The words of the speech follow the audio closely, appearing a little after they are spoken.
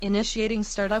Initiating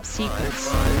startup sequence.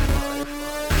 5,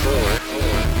 4,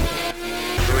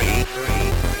 3,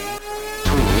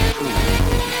 2,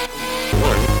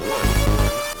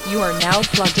 1. You are now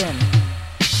plugged in.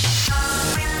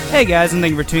 Hey guys, and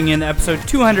thank you for tuning in to episode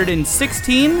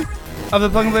 216 of the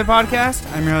Plug and Play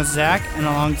Podcast. I'm your host, Zach, and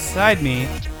alongside me,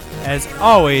 as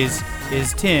always,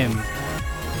 is Tim.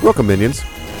 Welcome, minions.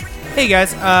 Hey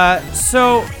guys,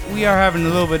 so we are having a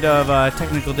little bit of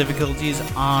technical difficulties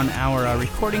on our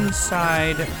recording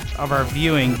side of our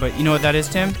viewing, but you know what that is,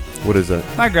 Tim? What is that?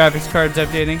 My graphics card's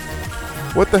updating.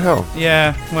 What the hell?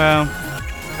 Yeah, well,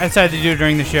 I decided to do it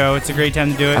during the show. It's a great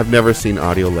time to do it. I've never seen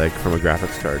audio lag from a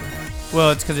graphics card.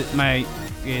 Well, it's because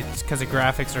the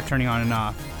graphics are turning on and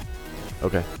off.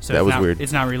 Okay, So that was not, weird.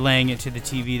 It's not relaying it to the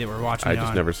TV that we're watching I it just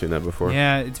on. never seen that before.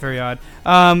 Yeah, it's very odd.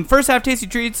 First half tasty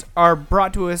treats are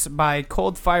brought to us by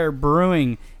Cold Fire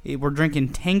Brewing. We're drinking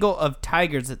Tangle of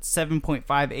Tigers at 7.5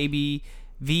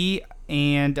 ABV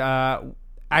and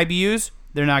IBUs.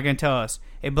 They're not going to tell us.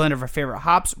 A blend of our favorite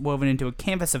hops woven into a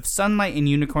canvas of sunlight and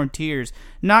unicorn tears.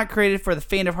 Not created for the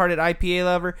faint-of-hearted IPA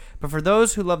lover, but for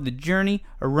those who love the journey,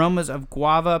 aromas of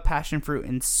guava, passion fruit,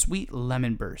 and sweet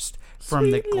lemon burst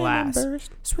from the glass.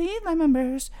 Sweet lemon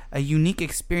burst. A unique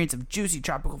experience of juicy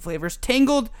tropical flavors.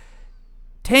 Tangles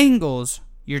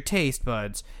your taste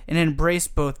buds and embrace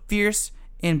both fierce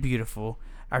and beautiful.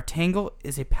 Our Tangle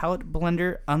is a palate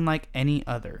blender unlike any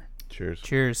other. Cheers.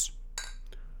 Cheers.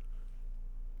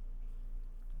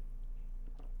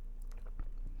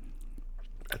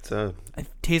 It's It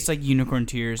tastes like unicorn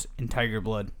tears and tiger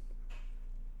blood.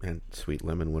 and sweet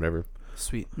lemon, whatever.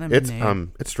 Sweet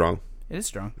lemon. It's strong. It is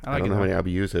strong. I I like don't it. know how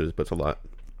many IBUs it is, but it's a lot.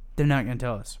 They're not going to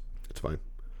tell us. It's fine.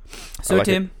 So, I like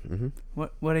Tim, it.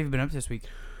 what have you been up to this week?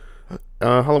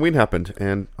 Halloween happened,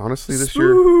 and honestly,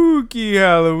 Spooky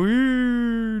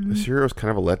Halloween. this year was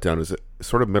kind of a letdown. It was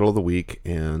sort of middle of the week,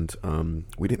 and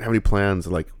we didn't have any plans.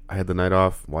 Like, I had the night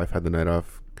off. Wife had the night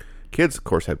off. Kids, of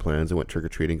course, had plans. They went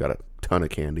trick-or-treating, got a ton of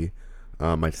candy.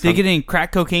 My Did son, you get any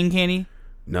crack cocaine candy?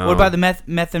 no. What about the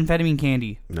methamphetamine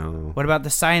candy? No. What about the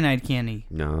cyanide candy?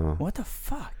 No. What the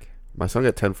fuck? My son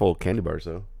got 10 full candy bars,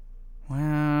 though.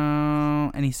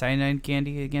 Wow. Any cyanide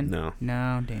candy again? No.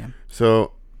 No, damn.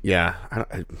 So, yeah.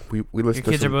 We Your listened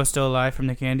to kids are some... both still alive from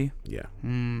the candy? Yeah.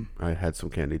 Mm. I had some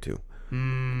candy, too.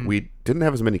 Mm. We didn't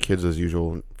have as many kids as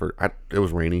usual. It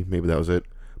was rainy. Maybe that was it.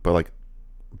 But, like,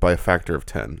 by a factor of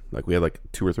 10. Like, we had, like,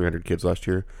 200 or 300 kids last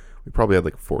year. We probably had,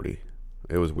 like, 40.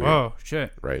 It was weird. Oh,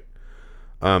 shit. Right.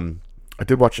 I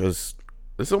did watch this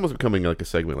is almost becoming like a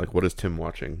segment, like, what is Tim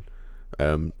watching?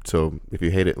 So if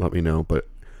you hate it, let me know. But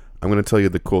I'm going to tell you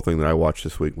the cool thing that I watched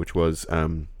this week, which was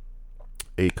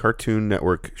a Cartoon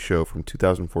Network show from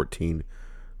 2014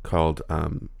 called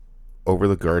Over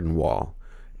the Garden Wall.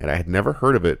 And I had never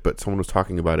heard of it, but someone was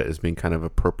talking about it as being kind of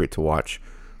appropriate to watch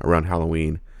around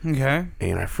Halloween. Okay.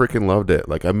 And I freaking loved it.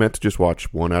 Like, I meant to just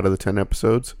watch 1 out of the 10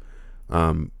 episodes.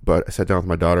 But I sat down with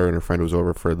my daughter and her friend was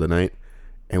over for the night,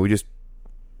 and we just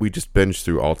binged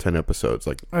through all 10 episodes.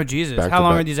 Like, Oh, Jesus. back How to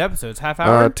long back. are these episodes? Half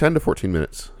hour? 10 to 14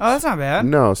 minutes. Oh, that's not bad.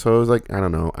 No, so it was like, I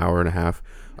don't know, hour and a half.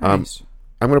 Nice.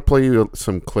 I'm going to play you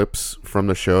some clips from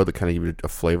the show that kind of give you a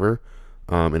flavor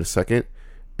in a second.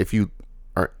 If you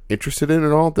are interested in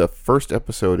it all, the first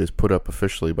episode is put up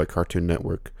officially by Cartoon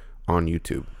Network on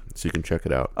YouTube, so you can check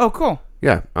it out. Oh, cool.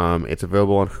 Yeah, it's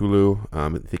available on Hulu. I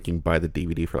think you can buy the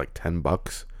DVD for like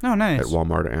 $10 Oh, nice. at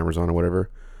Walmart or Amazon or whatever.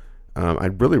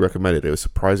 I'd really recommend it. It was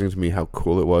surprising to me how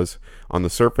cool it was. On the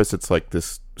surface, it's like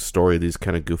this story, these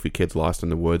kind of goofy kids lost in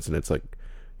the woods, and it's like,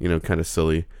 kind of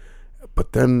silly.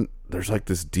 But then there's like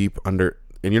this deep and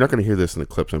you're not going to hear this in the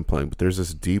clips I'm playing, but there's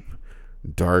this deep,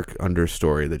 dark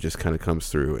understory that just kind of comes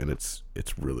through, and it's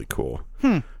really cool.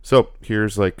 So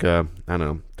here's like, I don't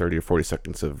know, 30 or 40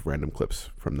 seconds of random clips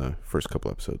from the first couple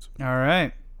episodes. All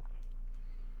right.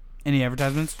 Any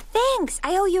advertisements? Thanks.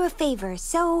 I owe you a favor.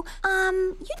 So,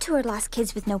 you two are lost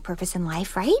kids with no purpose in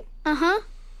life, right? Uh-huh.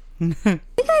 You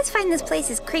guys find this place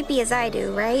as creepy as I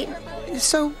do, right?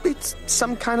 So it's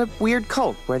some kind of weird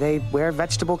cult where they wear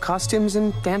vegetable costumes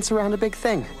and dance around a big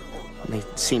thing. They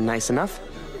seem nice enough.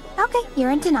 Okay, you're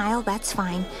in denial. That's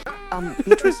fine.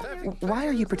 Beatrice, why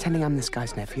are you pretending I'm this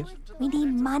guy's nephew? We need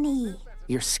money.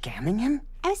 You're scamming him?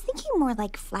 I was thinking more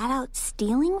like flat out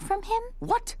stealing from him.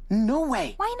 What? No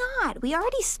way. Why not? We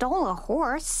already stole a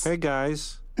horse. Hey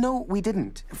guys, No, we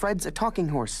didn't. Fred's a talking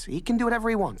horse. He can do whatever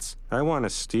he wants. I want to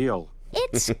steal.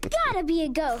 It's gotta be a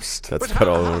ghost. That's about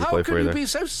all I want to play for you there. be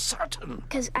so certain?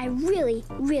 Because I really,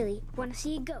 really want to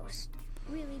see a ghost.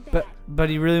 Really bad. But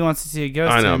he really wants to see a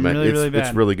ghost. I know, Tim. man. Really, It's really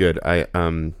bad. really good. I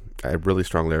really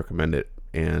strongly recommend it.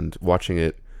 And watching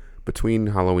it between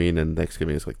Halloween and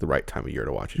Thanksgiving is like the right time of year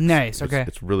to watch it. Nice. Okay.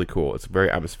 It's really cool. It's very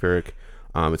atmospheric.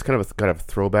 It's kind of got a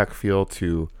throwback feel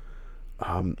to.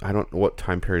 I don't know what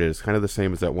time period it is. Kind of the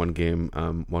same as that one game,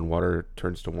 When Water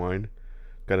Turns to Wine.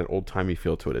 Got an old timey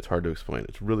feel to it. It's hard to explain.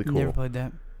 It's really cool. Never played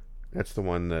that. That's the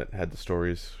one that had the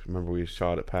stories. Remember we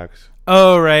saw it at PAX?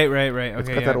 Oh, right. Okay, It's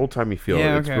got that old timey feel.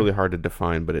 Yeah, It's really hard to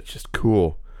define, but it's just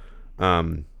cool.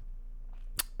 And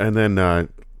then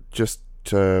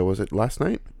was it last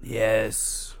night?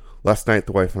 Yes. Last night,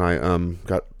 the wife and I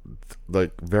got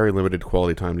like very limited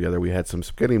quality time together. We had some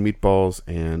spaghetti and meatballs,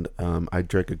 and I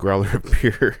drank a growler of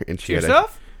beer. And she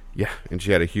Yourself? and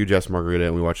she had a huge ass margarita,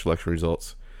 and we watched election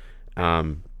results.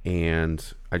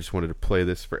 And I just wanted to play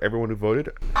this for everyone who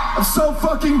voted. I'm so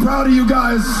fucking proud of you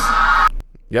guys.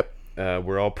 Yep,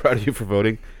 we're all proud of you for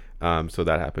voting. So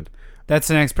that happened. That's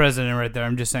the next president right there.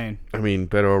 I'm just saying. I mean,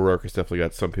 Beto O'Rourke has definitely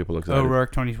got some people excited.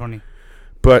 O'Rourke 2020.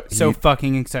 But so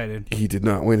fucking excited. He did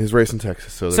not win his race in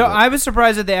Texas. So I was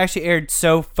surprised that they actually aired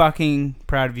 "So Fucking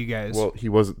Proud of You Guys." Well, he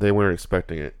wasn't. They weren't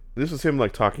expecting it. This was him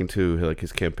like talking to like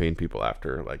his campaign people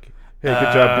after, like, "Hey,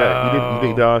 good job, guy.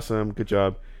 You did awesome. Good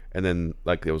job." And then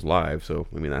like it was live, so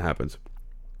I mean that happens.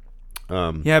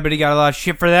 Yeah, but he got a lot of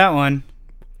shit for that one.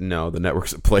 No, the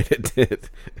networks that played it did.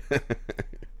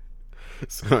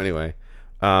 So anyway,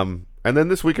 and then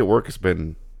this week at work has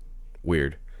been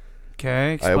weird.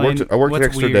 Okay, explain. I worked an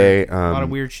extra weird? day. A lot of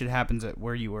weird shit happens at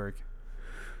where you work.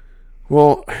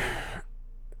 Well,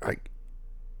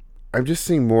 I'm just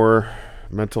seeing more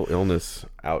mental illness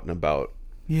out and about.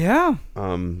 Yeah.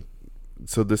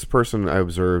 So this person I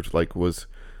observed was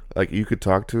like you could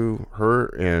talk to her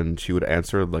and she would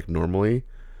answer like normally,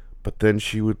 but then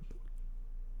she would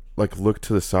like look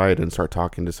to the side and start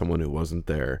talking to someone who wasn't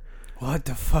there. What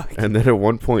the fuck? And then at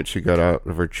one point she got out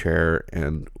of her chair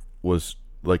and was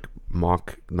like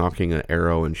knocking an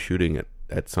arrow and shooting it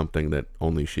at something that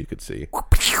only she could see.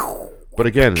 But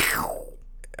again,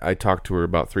 I talked to her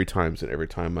about 3 times, and every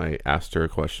time I asked her a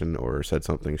question or said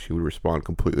something, she would respond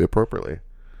completely appropriately.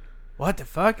 What the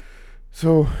fuck?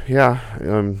 So yeah,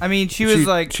 I mean, she was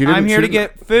like, "I'm here to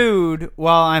get food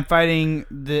while I'm fighting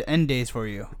the end days for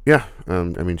you." Yeah, I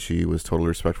mean, she was totally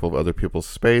respectful of other people's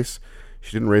space.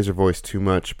 She didn't raise her voice too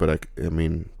much, but I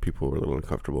mean, people were a little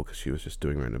uncomfortable because she was just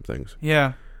doing random things.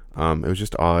 Yeah. It was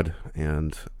just odd,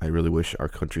 and I really wish our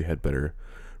country had better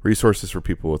resources for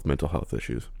people with mental health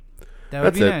issues. That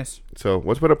would be nice. So,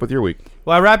 what's been up with your week?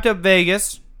 Well, I wrapped up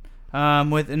Vegas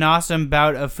with an awesome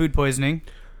bout of food poisoning.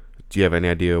 Do you have any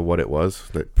idea what it was?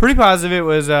 Pretty positive it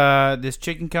was this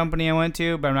chicken company I went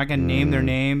to, but I'm not going to name their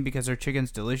name because their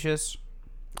chicken's delicious.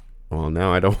 Well,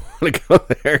 now I don't want to go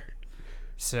there.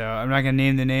 So I'm not going to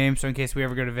name the name, so in case we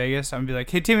ever go to Vegas, I'm going to be like,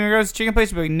 "Hey, Tim, you want to go to this chicken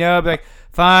place?" You'll be like, "No." I'll be like,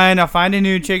 "Fine, I'll find a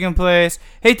new chicken place."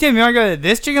 "Hey, Tim, you want to go to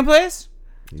this chicken place?"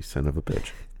 You son of a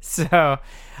bitch. So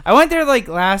I went there like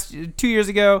 2 years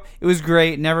ago. It was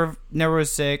great. Never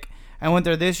was sick. I went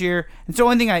there this year. It's the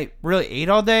only thing I really ate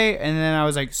all day, and then I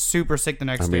was like super sick the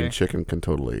next day. I mean, chicken can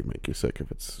totally make you sick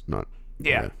if it's not.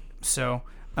 Yeah. So,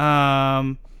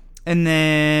 and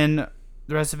then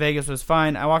the rest of Vegas was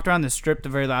fine. I walked around the strip the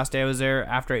very last day I was there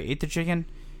after I ate the chicken,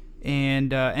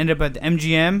 and ended up at the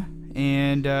MGM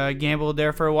and gambled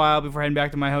there for a while before heading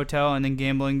back to my hotel, and then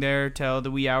gambling there till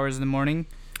the wee hours in the morning.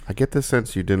 I get the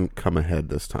sense you didn't come ahead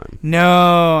this time.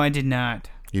 No, I did not.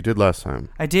 You did last time.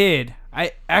 I did.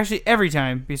 I actually every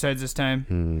time besides this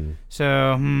time.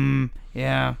 So,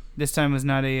 yeah, this time was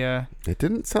not a. It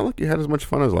didn't sound like you had as much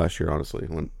fun as last year, honestly.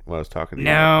 When I was talking to you.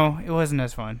 No, it wasn't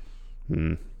as fun.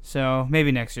 So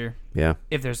maybe next year. Yeah.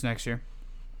 If there's next year.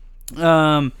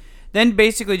 Then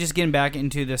basically just getting back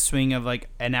into the swing of like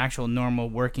an actual normal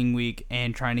working week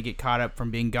and trying to get caught up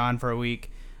from being gone for a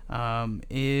week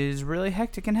is really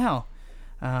hectic in hell.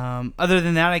 Other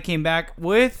than that, I came back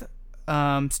with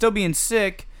still being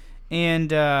sick,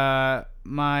 and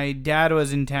my dad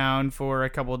was in town for a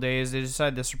couple of days. They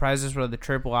decided to surprise us with the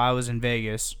trip while I was in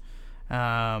Vegas.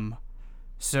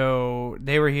 So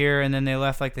they were here, and then they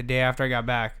left like the day after I got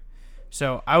back.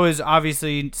 So I was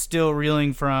obviously still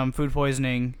reeling from food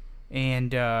poisoning,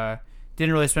 and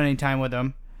didn't really spend any time with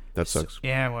them. That sucks.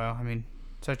 Yeah, well, I mean,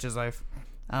 such is life.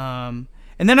 And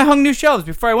then I hung new shelves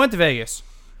before I went to Vegas.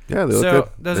 Yeah, they look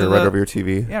good. They're right over your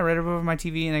TV. Yeah, right over my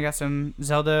TV, and I got some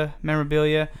Zelda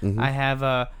memorabilia. I have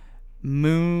a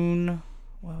Moonlighter.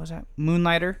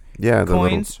 Yeah, the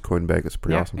coins. little coin bag is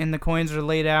pretty awesome. And the coins are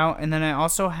laid out. And then I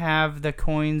also have the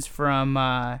coins from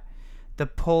the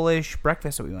Polish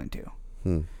breakfast that we went to.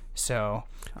 So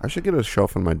I should get a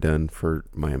shelf in my den for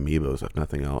my amiibos, if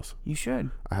nothing else. You should.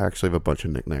 I actually have a bunch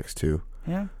of knickknacks too.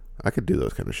 Yeah. I could do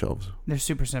those kind of shelves. They're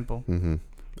super simple.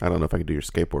 I don't know if I could do your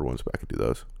skateboard ones, but I could do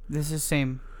those. This is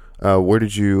same. Where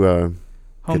did you?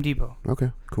 Home Depot.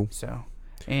 Okay, cool. So,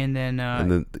 and then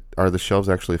are the shelves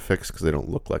actually fixed? Because they don't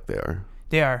look like they are.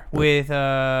 They are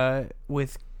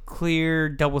with clear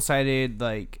double-sided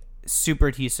like super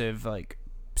adhesive like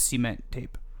cement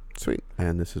tape. Sweet.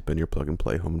 And this has been your plug and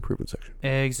play home improvement section.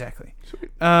 Exactly.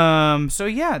 Sweet. So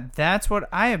yeah, that's what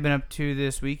I have been up to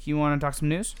this week. You want to talk some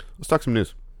news? Let's talk some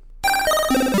news.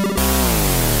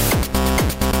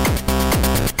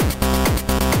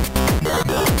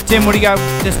 Tim, what do you got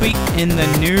this week in the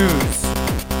news?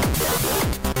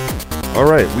 All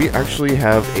right, we actually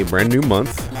have a brand new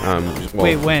month.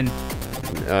 Wait, when?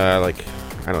 Like,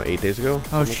 I don't know, 8 days ago?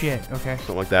 Oh, shit. Okay.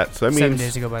 Something like that. So that means 7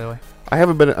 days ago, by the way. I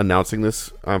haven't been announcing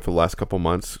this for the last couple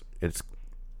months. It's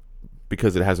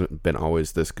because it hasn't been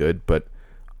always this good, but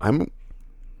I'm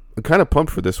kind of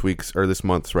pumped for this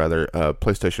month's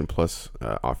PlayStation Plus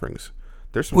offerings.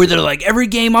 There's some where they're like, every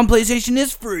game on PlayStation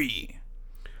is free.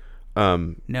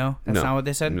 No, that's no, not what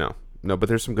they said. No, but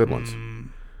there's some good ones.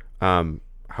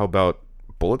 How about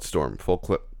Bulletstorm Full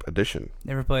Clip Edition?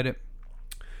 Never played it.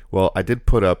 Well, I did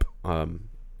put up on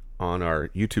our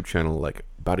YouTube channel like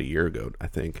about a year ago, I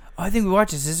think. Oh, I think we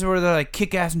watched this. This is where they're like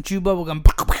kick ass and chew bubblegum.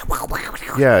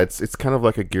 Yeah, it's kind of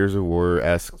like a Gears of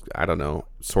War-esque, I don't know,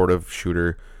 sort of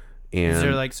shooter. And is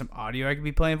there like some audio I could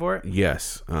be playing for it?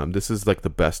 Yes. This is like the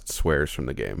best swears from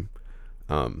the game.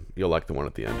 You'll like the one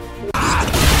at the end.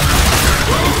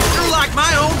 You're like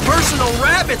my own personal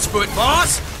rabbit's foot,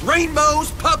 boss.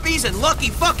 Rainbows, puppies, and lucky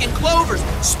fucking clovers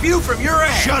spew from your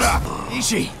ass. Shut up!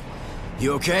 Ishi,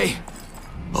 you okay?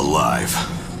 Alive.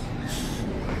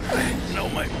 I didn't know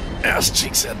my ass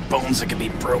cheeks had bones that could be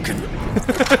broken.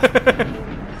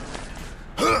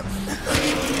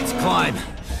 Let's climb.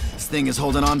 This thing is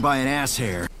holding on by an ass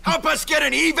hair. Help us get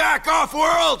an evac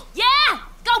off-world! Yeah?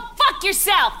 Go fuck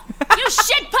yourself! You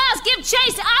shitpaws give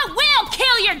chase, I will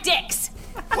kill your dicks!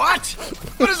 What?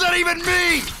 What does that even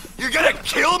mean? You're gonna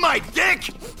kill my dick?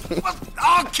 Well,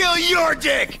 I'll kill your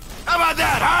dick! How about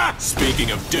that, huh?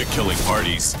 Speaking of dick-killing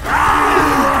parties.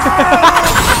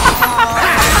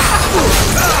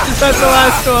 That's the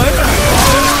last one.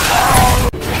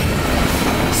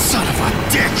 Son of a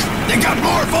dick! They got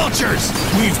more vultures!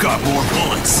 We've got more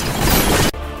bullets.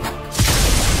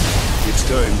 It's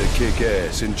time to kick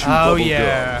ass and chew bubble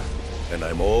gum. And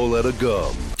I'm all out of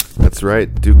gum. That's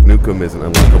right. Duke Nukem is an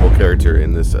unlockable character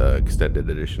in this extended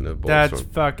edition of Bulletstorm. That's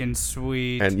fucking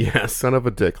sweet. And yeah, son of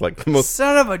a dick. Like the most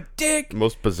son of a dick.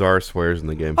 Most bizarre swears in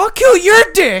the game. I'll kill your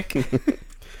dick.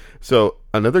 So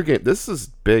another game. This is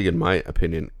big in my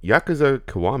opinion. Yakuza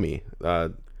Kiwami,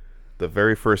 the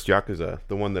very first Yakuza,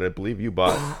 the one that I believe you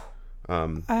bought.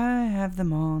 I have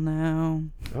them all now.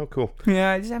 Oh, cool.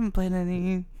 Yeah, I just haven't played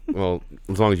any. Well,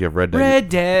 as long as you have Red Dead. Red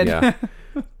Dead. Yeah.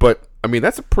 But I mean,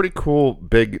 that's a pretty cool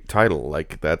big title.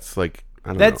 Like that's like I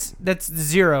don't know. That's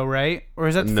 0, right? Or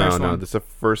is that the first one? No, that's the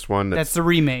first one. That's the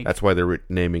remake. That's why they're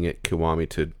naming it Kiwami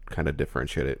to kind of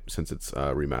differentiate it since it's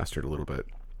remastered a little bit.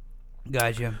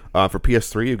 Gotcha. For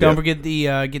PS3, you don't forget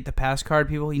the get the pass card,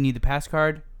 people. You need the pass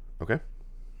card. Okay.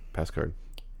 Pass card.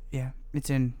 Yeah, it's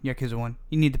in Yakuza 1.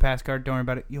 You need the pass card. Don't worry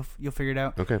about it. You'll figure it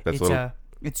out. Okay,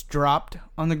 it's dropped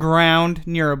on the ground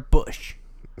near a bush,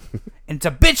 and it's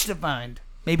a bitch to find.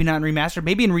 Maybe not in remastered.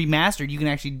 Maybe in remastered you can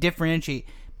actually differentiate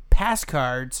pass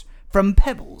cards from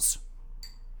pebbles.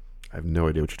 I have no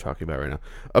idea what you're talking about right now.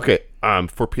 Okay,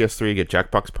 for PS3 you get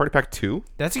Jackbox Party Pack 2.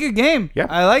 That's a good game. Yeah,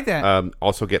 I like that.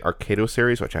 Also get Arcado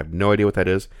series, which I have no idea what that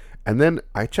is. And then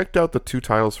I checked out the 2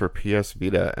 titles for PS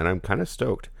Vita, and I'm kind of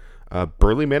stoked.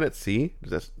 Burly Man at Sea.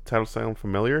 Does that title sound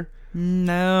familiar?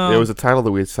 No. It was a title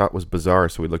that we thought was bizarre,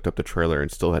 so we looked up the trailer and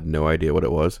still had no idea what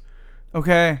it was.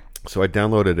 Okay. So I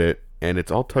downloaded it, and it's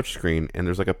all touchscreen, and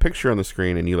there's like a picture on the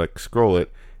screen, and you like scroll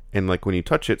it, and like when you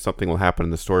touch it, something will happen,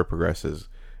 and the story progresses.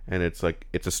 And it's like,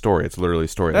 it's a story. It's literally a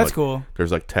story. That's like, cool.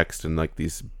 There's like text and like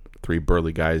these 3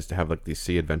 burly guys to have like these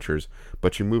sea adventures,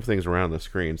 but you move things around the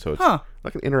screen, so it's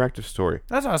like an interactive story.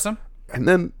 That's awesome. And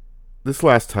then this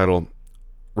last title,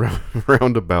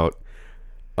 Roundabout.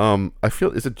 I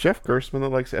feel, is it Jeff Gerstmann that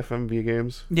likes FMV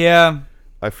games? Yeah.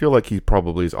 I feel like he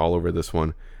probably is all over this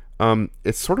one.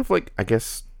 It's sort of like, I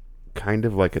guess, kind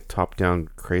of like a top-down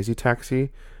Crazy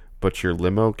Taxi, but your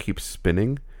limo keeps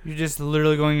spinning. You're just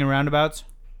literally going in roundabouts?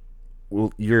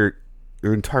 Well, your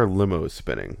entire limo is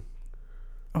spinning.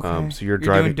 Okay. So you're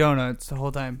driving doing donuts the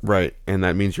whole time. Right, and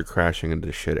that means you're crashing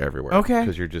into shit everywhere. Okay.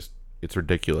 Because it's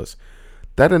ridiculous.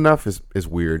 That enough is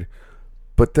weird.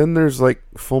 But then there's like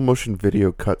full motion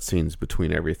video cutscenes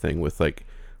between everything with like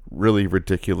really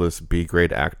ridiculous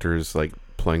B-grade actors like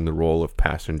playing the role of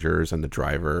passengers and the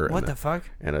driver. What the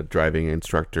fuck? And a driving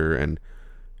instructor. And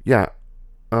yeah,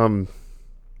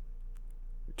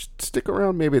 just stick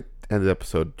around maybe at the end of the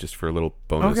episode just for a little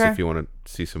bonus if you want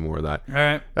to see some more of that. All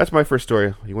right. That's my first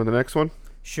story. You want the next one?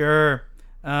 Sure.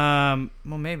 Well,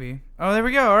 maybe. Oh, there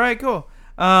we go. All right, cool.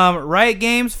 Riot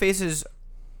Games faces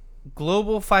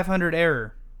global 500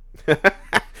 error.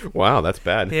 Wow, that's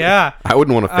bad. Yeah. I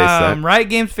wouldn't want to face that. Riot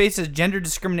Games faces gender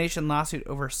discrimination lawsuit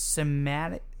over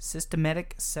systematic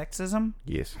sexism.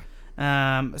 Yes.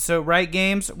 So Riot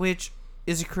Games, which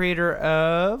is a creator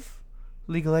of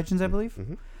League of Legends, I believe.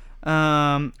 Mm-hmm.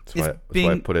 That's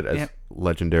why I put it as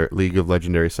legendary League of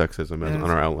Legendary Sexism on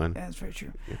our outline. That's very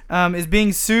true. Is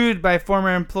being sued by a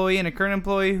former employee and a current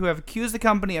employee who have accused the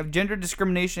company of gender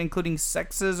discrimination, including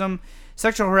sexism,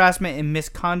 sexual harassment, and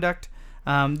misconduct.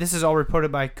 This is all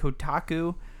reported by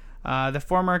Kotaku. The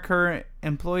former current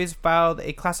employees filed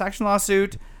a class action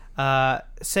lawsuit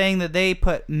saying that they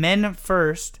put men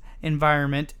first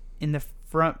environment in the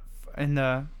front.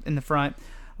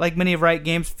 Like many of Riot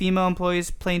Games' female employees,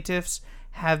 plaintiffs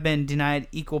have been denied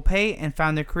equal pay and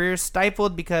found their careers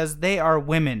stifled because they are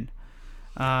women.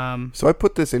 So I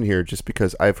put this in here just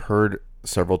because I've heard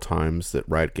several times that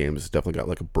Riot Games has definitely got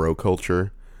like a bro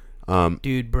culture.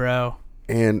 Dude, bro.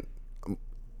 And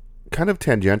kind of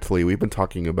tangentially, we've been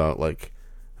talking about like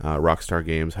Rockstar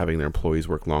Games having their employees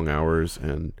work long hours,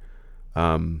 and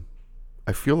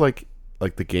I feel like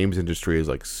the games industry is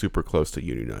like super close to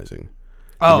unionizing.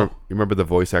 Oh, you remember the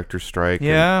voice actor strike?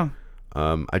 Yeah.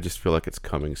 And, I just feel like it's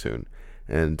coming soon.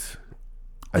 And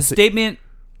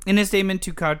in a statement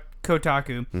to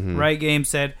Kotaku, Riot Games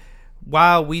said,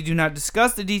 "While we do not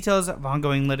discuss the details of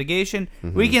ongoing litigation,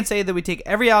 we can say that we take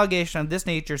every allegation of this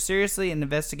nature seriously and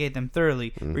investigate them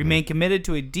thoroughly. We remain committed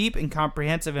to a deep and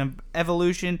comprehensive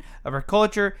evolution of our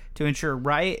culture to ensure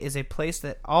Riot is a place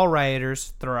that all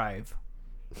rioters thrive."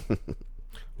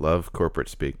 Love corporate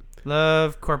speak.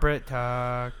 Love corporate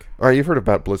talk. All right, you've heard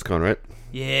about BlizzCon, right?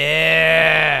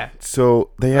 Yeah.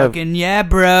 So they have... Fucking yeah,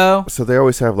 bro. So they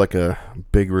always have like a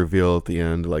big reveal at the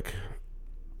end. Like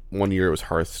one year it was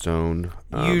Hearthstone.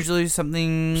 Usually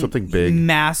something big.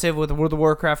 Massive with World of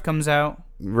Warcraft comes out.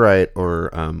 Right.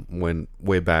 Or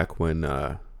way back when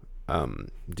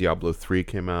Diablo 3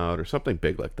 came out or something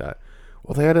big like that.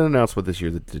 Well, they had an announcement this year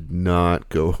that did not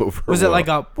go over Was well. it like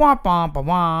a wah, wah, wah,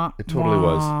 wah? It totally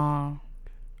was.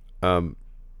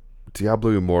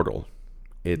 Diablo Immortal.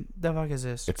 The fuck is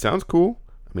this? It sounds cool.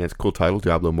 I mean, it's a cool title,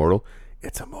 Diablo Immortal.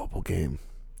 It's a mobile game.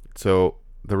 So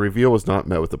the reveal was not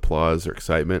met with applause or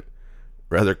excitement.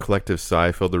 Rather, collective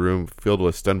sigh filled the room, filled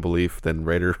with stunned belief, then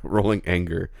rolling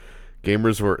anger.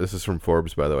 Gamers were... This is from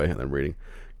Forbes, by the way, I'm reading.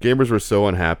 Gamers were so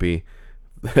unhappy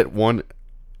that one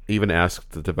even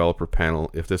asked the developer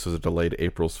panel if this was a delayed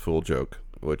April's Fool joke,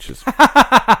 which is...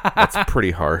 that's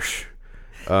pretty harsh.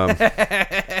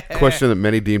 Question that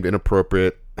many deemed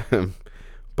inappropriate,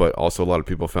 but also a lot of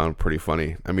people found pretty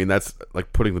funny. I mean, that's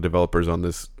like putting the developers on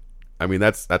this. I mean,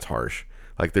 that's harsh.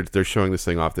 Like they're showing this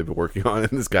thing off they've been working on,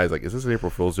 and this guy's like, "Is this an April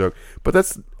Fool's joke?" But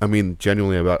that's, I mean,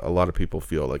 genuinely about a lot of people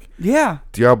feel like. Yeah.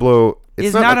 Diablo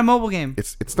is not a mobile game.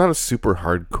 It's not a super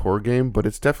hardcore game, but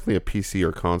it's definitely a PC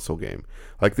or console game.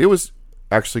 Like it was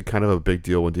actually kind of a big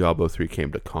deal when Diablo 3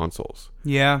 came to consoles.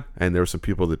 Yeah. And there were some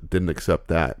people that didn't accept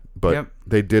that. But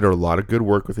they did a lot of good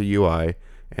work with the UI,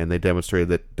 and they demonstrated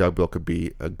that Diablo could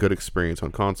be a good experience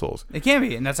on consoles. It can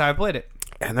be, and that's how I played it.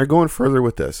 And they're going further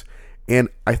with this. And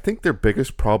I think their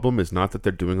biggest problem is not that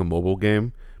they're doing a mobile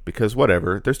game, because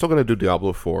whatever, they're still going to do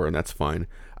Diablo 4, and that's fine.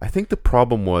 I think the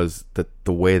problem was that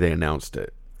the way they announced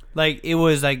it. Like, it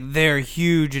was like their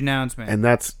huge announcement. And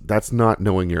that's not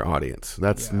knowing your audience.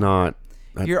 That's not...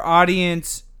 Your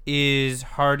audience is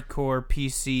hardcore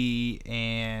PC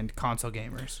and console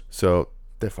gamers. So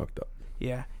they fucked up.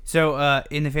 Yeah. So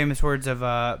in the famous words of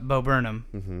Bo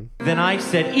Burnham. Then I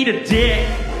said, eat a dick.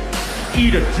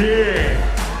 Eat a dick.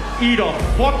 Eat a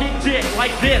fucking dick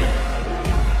like this.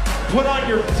 Put on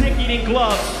your dick-eating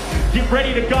gloves. Get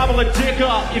ready to gobble a dick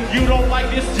up. If you don't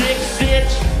like this dick,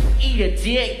 bitch, eat a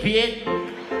dick, bitch.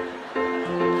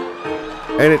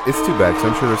 And it's too bad, because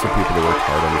I'm sure there's some people that worked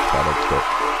hard on this product, but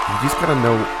you just gotta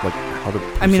know like how to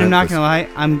present. I mean, I'm not gonna lie,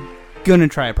 I'm gonna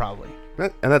try it probably.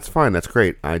 And that's fine, that's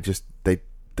great. That's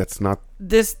not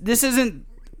this isn't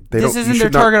their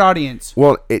target audience.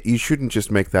 Well, you shouldn't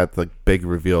just make that the big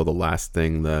reveal, the last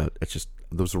thing. It's just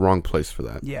there was the wrong place for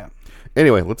that. Yeah.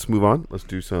 Anyway, let's move on. Let's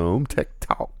do some tech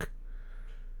talk.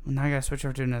 Well, now I gotta switch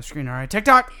over to another screen. All right, tech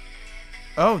talk.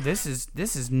 Oh, this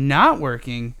is not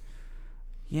working.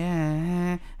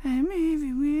 Yeah,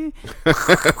 maybe.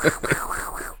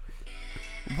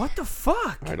 What the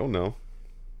fuck? I don't know.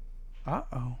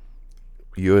 Uh-oh.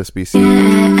 USB-C.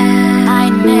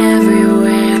 I'm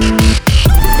everywhere.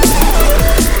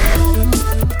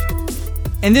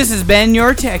 And this has been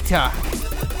your Tech Talk.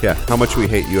 Yeah, how much we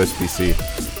hate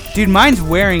USB-C. Dude, mine's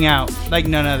wearing out like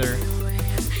none other.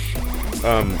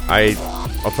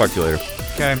 I'll talk to you later.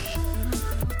 Okay.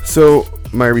 So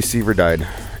my receiver died,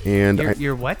 and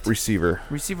your what? Receiver.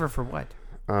 Receiver for what?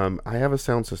 I have a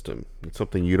sound system. It's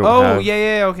something you don't have. Oh,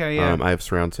 yeah, okay, yeah. I have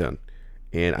surround sound,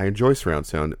 and I enjoy surround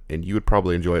sound, and you would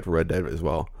probably enjoy it for Red Dead as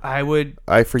well. I would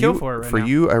for kill you, for it right For now.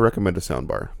 you, I recommend a sound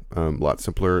bar. A lot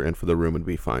simpler, and for the room, it'd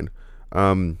be fine.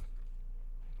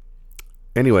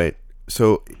 Anyway,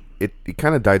 so it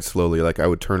kind of died slowly. Like, I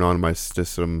would turn on my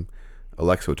system.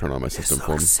 Alexa would turn on my system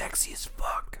for me. Sexy as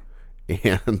fuck.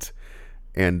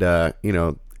 And you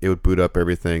know, it would boot up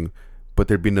everything, but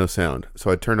there'd be no sound.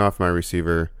 So I'd turn off my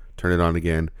receiver, turn it on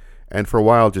again, and for a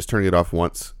while, just turning it off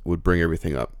once would bring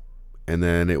everything up. And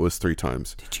then it was 3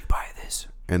 times. Did you buy this?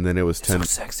 And then it was 10. So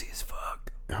sexy as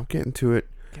fuck. I'm getting to it.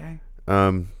 Okay.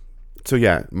 So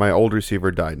yeah, my old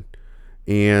receiver died.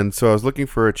 And so I was looking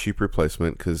for a cheap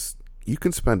replacement because you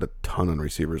can spend a ton on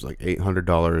receivers, like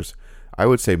 $800. I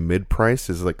would say mid-price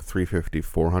is like $350,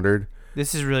 $400.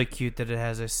 This is really cute that it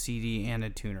has a CD and a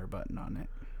tuner button on it.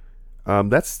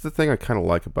 That's the thing I kind of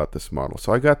like about this model.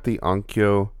 So I got the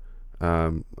Onkyo,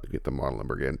 I get the model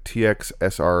number again,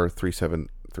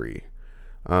 TX-SR373.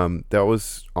 That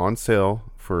was on sale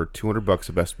for $200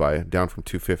 at Best Buy, down from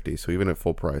 $250. So even at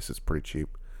full price, it's pretty cheap.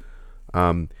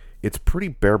 It's pretty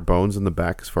bare bones in the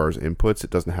back as far as inputs. It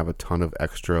doesn't have a ton of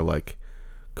extra like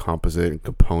composite and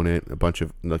component, a bunch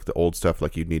of like the old stuff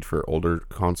like you'd need for older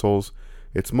consoles.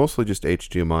 It's mostly just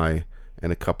HDMI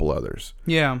and a couple others.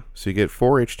 Yeah. So you get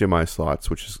 4 HDMI slots,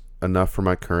 which is enough for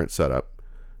my current setup.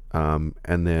 And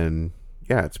then,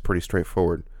 yeah, it's pretty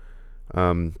straightforward.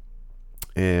 And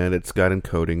it's got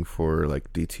encoding for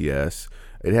like DTS.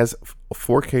 It has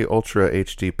 4K Ultra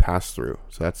HD pass-through,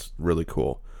 so that's really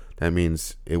cool. That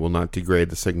means it will not degrade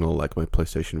the signal like my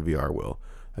PlayStation VR will.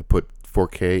 I put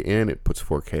 4K in, it puts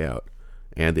 4K out,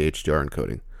 and the HDR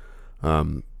encoding.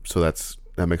 So that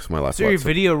makes my life. So your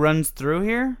video runs through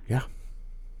here? Yeah.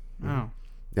 Oh.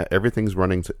 Yeah, everything's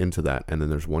running into that, and then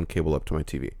there's one cable up to my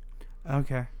TV.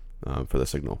 Okay. For the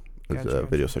signal, Gotcha.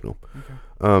 video signal. Okay.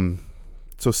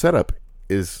 So setup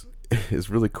is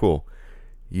really cool.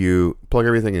 You plug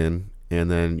everything in, and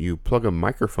then you plug a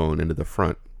microphone into the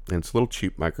front, and it's a little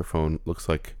cheap microphone. Looks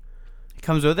like it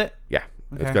comes with it. Yeah,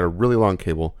 okay. It's got a really long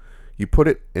cable. You put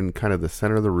it in kind of the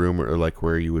center of the room, or like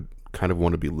where you would kind of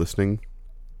want to be listening.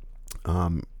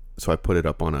 So I put it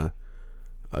up on a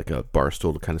bar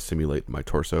stool to kind of simulate my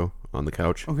torso on the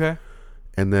couch. Okay.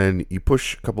 And then you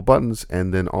push a couple buttons,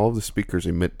 and then all of the speakers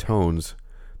emit tones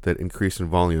that increase in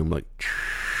volume, like,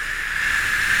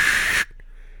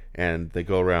 and they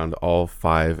go around all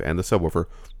 5, and the subwoofer,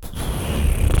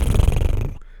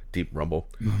 deep rumble.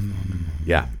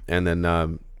 Yeah, and then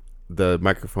the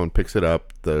microphone picks it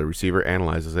up, the receiver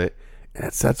analyzes it, and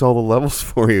it sets all the levels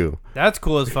for you. That's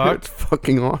cool as fuck. It's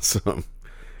fucking awesome.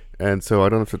 And so I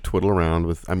don't have to twiddle around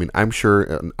with, I mean, I'm sure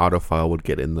an autofile would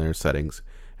get in their settings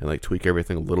and like tweak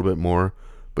everything a little bit more,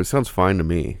 but it sounds fine to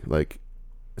me. Like,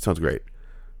 it sounds great.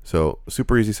 So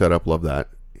super easy setup, love that.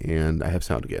 And I have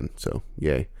sound again, so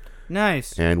yay.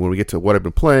 Nice. And when we get to what I've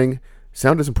been playing,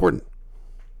 sound is important.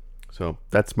 So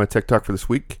that's my tech talk for this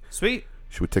week. Sweet.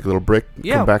 Should we take a little break?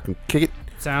 Yeah. Come back and kick it?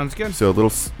 Sounds good. So a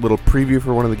little preview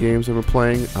for one of the games I've been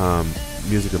playing.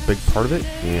 Music a big part of it,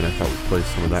 and I thought we'd play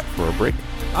some of that for a break.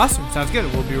 Awesome. Sounds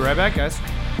good. We'll be right back, guys.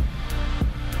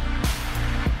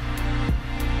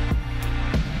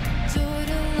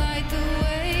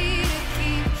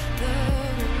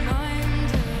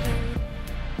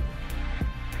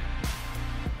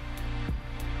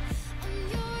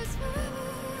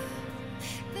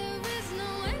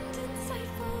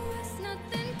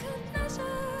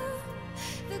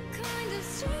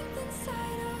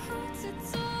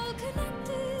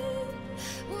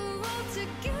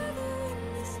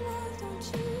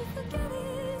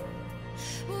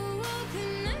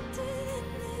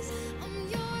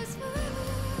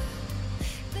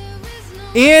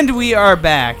 And we are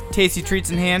back. Tasty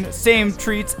treats in hand. Same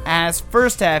treats as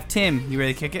first half. Tim, you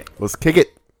ready to kick it? Let's kick it.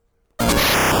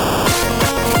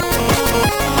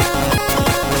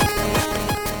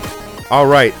 All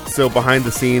right. So behind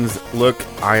the scenes, look,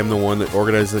 I am the one that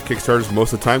organizes the Kickstarters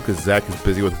most of the time because Zach is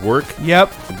busy with work.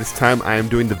 Yep. And this time I am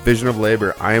doing division of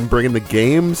labor. I am bringing the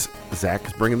games. Zach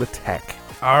is bringing the tech.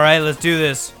 All right, let's do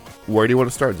this. Where do you want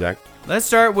to start, Zach? Let's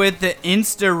start with the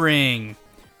Insta Ring.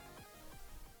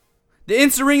 The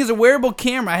Insta-Ring is a wearable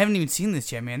camera. I haven't even seen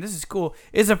this yet, man. This is cool.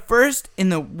 It's a first in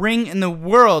the ring in the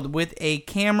world with a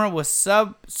camera with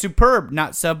superb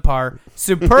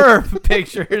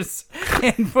pictures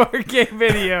and 4K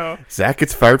video. Zach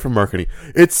gets fired from marketing.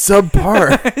 It's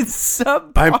subpar. It's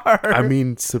subpar. I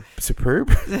mean,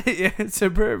 superb? Yeah, it's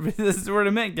superb. This is what I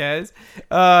meant, guys.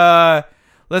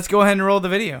 Let's go ahead and roll the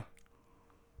video.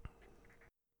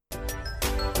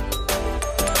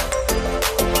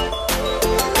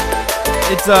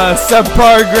 It's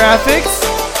subpar graphics.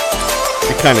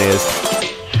 It kind of is.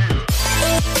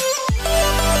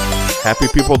 Happy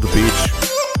people at the beach.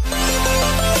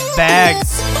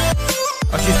 Bags.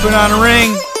 Oh, she's putting on a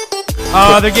ring.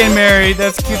 Oh, they're getting married.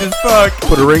 That's cute as fuck.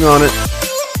 Put a ring on it.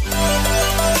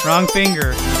 Wrong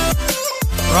finger.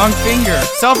 Wrong finger.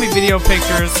 Selfie video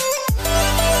pictures.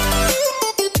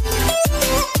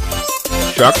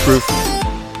 Shockproof.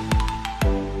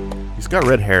 He's got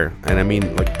red hair, and I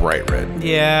mean like bright red.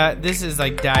 Yeah, this is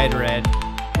like dyed red.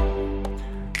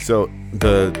 So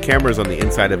the camera's on the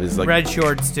inside of his like red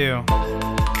shorts too.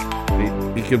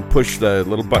 You can push the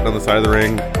little button on the side of the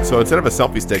ring. So instead of a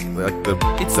selfie stick, like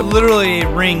it's literally a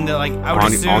ring that like I would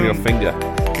assume on your finger.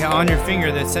 Yeah, on your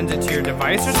finger that sends it to your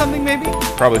device or something maybe.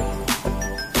 Probably.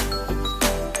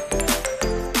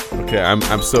 Okay,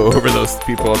 I'm so over those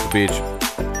people at the beach.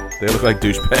 They look like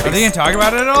douchebags. Are they gonna talk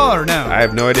about it at all or no? I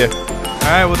have no idea.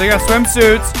 Alright, well they got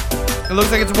swimsuits. It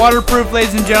looks like it's waterproof,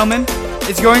 ladies and gentlemen.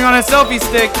 It's going on a selfie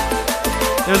stick.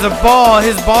 There's a ball.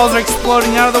 His balls are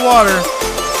exploding out of the water.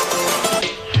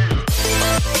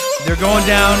 They're going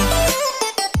down.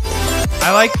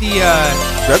 I like the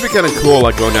that'd be kind of cool,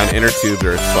 like going down inner tubes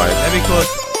or a slide. That'd be cool.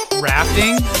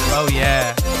 Rafting? Oh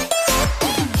yeah.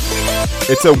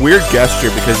 It's a weird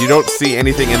gesture because you don't see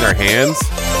anything in their hands,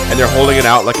 and they're holding it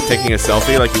out like taking a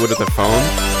selfie, like you would with the phone,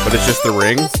 but it's just the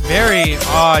ring. It's very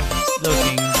odd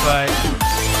looking, but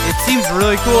it seems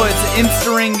really cool. It's an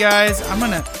Insta-Ring, guys. I'm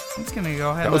just gonna go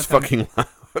ahead. That was fucking loud.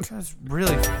 That was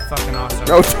really fucking awesome.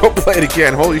 No, don't play it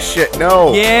again. Holy shit,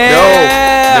 no.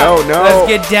 Yeah. No. Let's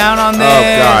get down on this. Oh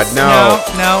God, no.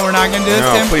 No, we're not gonna do this.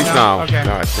 No, Tim. please no. Okay.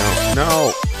 God,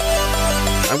 no.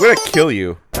 I'm gonna kill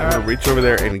you. I'm gonna reach over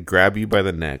there and grab you by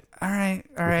the neck. All right.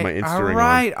 All right.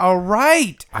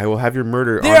 I will have your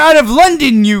murder. They're out of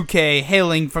London, UK,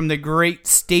 hailing from the great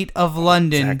state of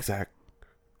London. Zach.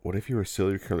 What if you were a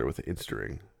serial killer with an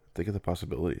Insta-Ring? Think of the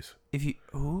possibilities. You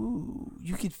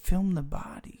could film the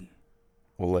body.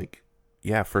 Well,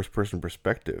 first-person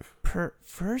perspective.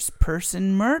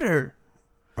 First-person murder.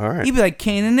 All right. You'd be like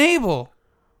Cain and Abel.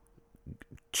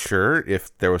 Sure,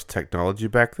 if there was technology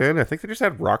back then. I think they just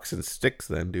had rocks and sticks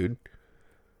then, dude.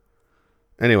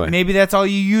 Anyway. Maybe that's all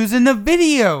you use in the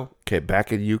video. Okay,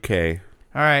 back in UK.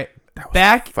 All right.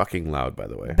 That was fucking loud, by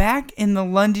the way. Back in the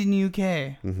London,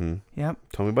 UK. Mm-hmm. Yep.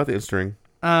 Tell me about the Insta-Ring.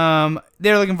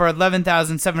 They're looking for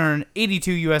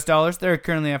 $11,782. They're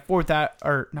currently at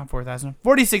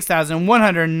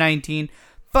 46,119,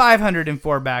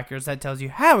 504 backers. That tells you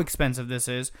how expensive this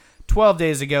is. 12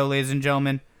 days ago, ladies and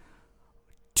gentlemen.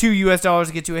 $2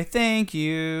 to get you a thank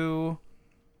you.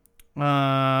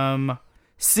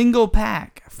 Single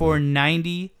pack for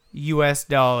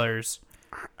 $90.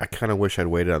 I kind of wish I'd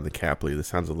waited on the Capley. This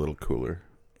sounds a little cooler.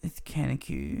 It's kind of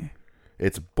cute.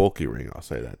 It's a bulky ring, I'll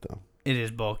say that though. It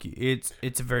is bulky. It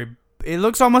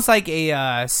looks almost like a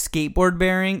skateboard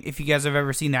bearing. If you guys have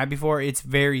ever seen that before, it's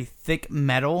very thick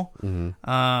metal.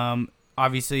 Mm-hmm.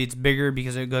 Obviously it's bigger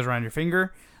because it goes around your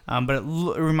finger. But it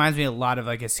reminds me a lot of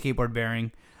like a skateboard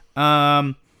bearing.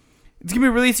 It's gonna be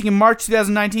releasing in March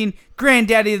 2019.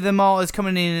 Granddaddy of them all is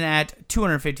coming in at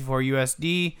 $254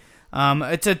 USD.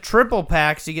 It's a triple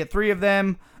pack, so you get 3 of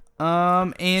them.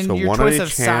 And so your choice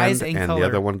of size and color. And the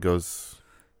other one goes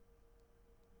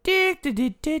dick.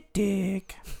 You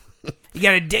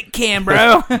got a dick cam,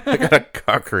 bro. I got a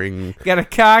cock ring. Got a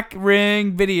cock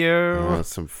ring video. Oh,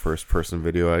 some first person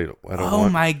video. I don't want. Oh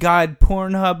my God,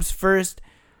 Pornhub's first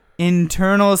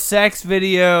internal sex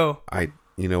video.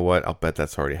 You know what? I'll bet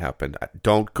that's already happened.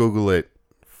 Don't Google it.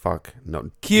 Fuck.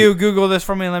 No. Google this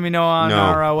for me and let me know on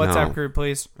our WhatsApp group,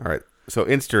 please. All right. So,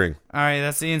 Insta-Ring. All right,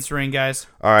 that's the Insta-Ring, guys.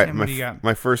 All right. Tim, what do you got?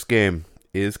 My first game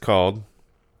is called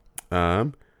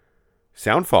Soundfall.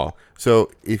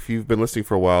 So, if you've been listening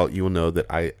for a while, you will know that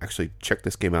I actually checked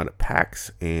this game out at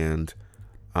PAX and...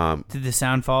 Did the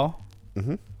sound fall?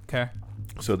 Mm-hmm. Okay.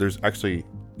 So, there's actually...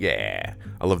 Yeah.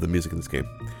 I love the music in this game.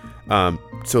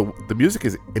 So the music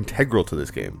is integral to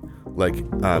this game. Like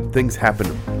things happen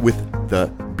with the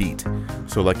beat.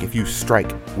 So like if you strike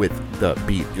with the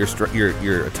beat, your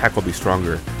attack will be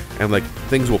stronger, and like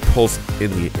things will pulse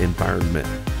in the environment.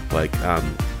 Like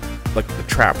like the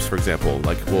traps, for example,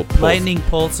 like will pulse. Lightning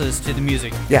pulses to the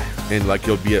music. Yeah, and like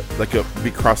you'll be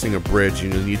crossing a bridge,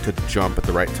 and you'll need to jump at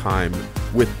the right time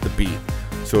with the beat.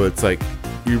 So it's like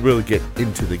you really get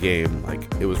into the game. Like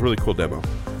it was a really cool demo.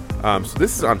 So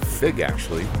this is on Fig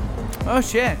actually. Oh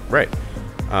shit! Right.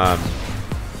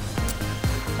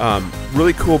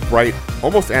 Really cool, bright,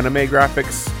 almost anime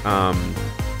graphics.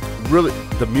 Really,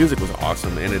 the music was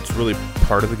awesome, and it's really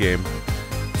part of the game.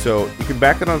 So you can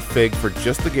back it on Fig for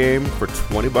just the game for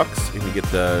 $20, and you get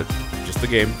just the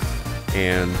game.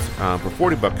 And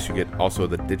for $40, you get also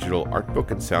the digital art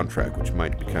book and soundtrack, which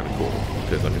might be kind of cool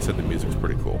because, like I said, the music's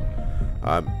pretty cool.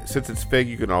 Since it's Fig,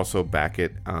 you can also back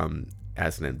it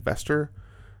as an investor.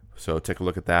 So take a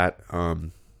look at that.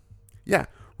 Yeah,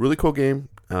 really cool game.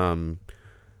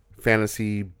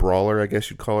 Fantasy brawler, I guess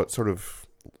you'd call it, sort of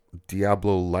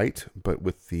Diablo light, but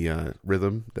with the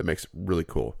rhythm that makes it really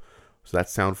cool. So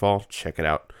that's Soundfall. Check it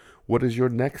out. What is your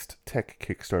next tech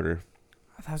Kickstarter?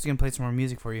 I thought I was gonna play some more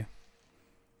music for you.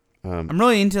 I'm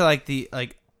really into like the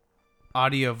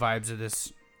audio vibes of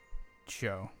this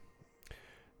show.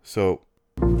 So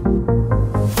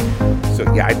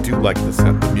yeah, I do like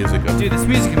the music of it. Dude, this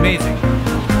music is amazing.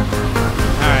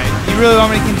 Alright, you really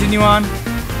want me to continue on?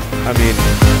 I mean,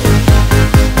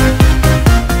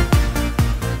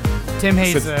 Tim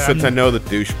hates since I know the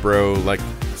douche bro like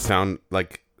sound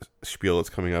like spiel that's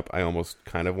coming up, I almost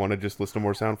kind of want to just listen to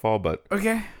more Soundfall, but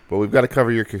okay. But we've got to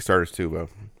cover your Kickstarters too, bro.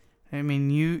 I mean,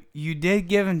 you did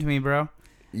give them to me, bro.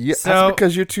 Yeah, so, that's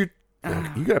because you're too.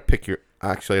 You gotta pick your.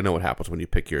 Actually, I know what happens when you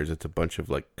pick yours. It's a bunch of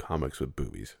like comics with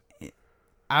boobies.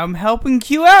 I'm helping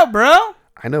Q out, bro.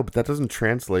 I know, but that doesn't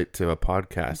translate to a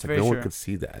podcast. Like, no one could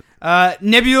see that.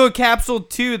 Nebula Capsule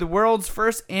 2, the world's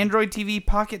first Android TV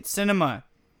pocket cinema.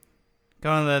 Go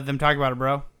on, let them talk about it,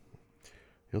 bro.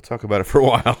 You'll talk about it for a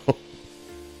while.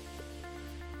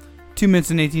 2 minutes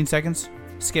and 18 seconds.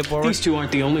 Skip forward. These two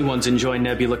aren't the only ones enjoying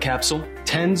Nebula Capsule.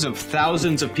 Tens of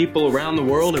thousands of people around the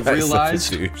world have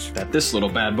realized that this little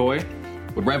bad boy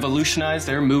would revolutionize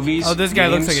their movies, this guy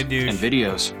games, looks like a douche, and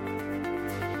videos.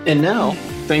 And now,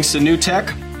 thanks to new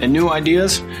tech and new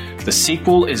ideas, the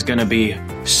sequel is gonna be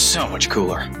so much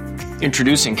cooler.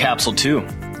 Introducing Capsule 2,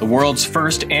 the world's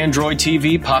first Android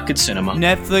TV pocket cinema.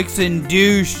 Netflix and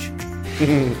douche.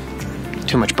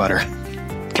 Too much butter.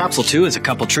 Capsule 2 has a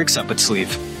couple tricks up its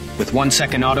sleeve. With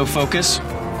 1-second autofocus,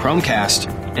 Chromecast,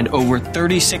 and over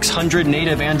 3,600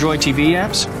 native Android TV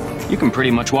apps, you can pretty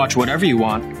much watch whatever you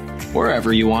want,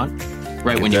 wherever you want,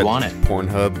 right when you want it.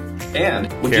 Pornhub.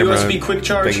 And with USB Quick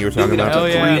Charge, you can up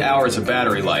to 3 hours of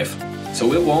battery life,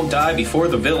 so it won't die before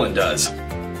the villain does.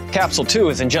 Capsule 2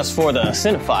 isn't just for the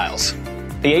cinephiles.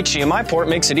 The HDMI port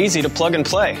makes it easy to plug and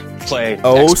play. Play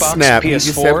Xbox, snap.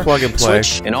 PS4, plug and play.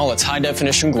 Switch in all its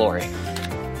high-definition glory.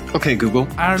 Okay, Google.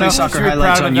 I don't play know soccer if you're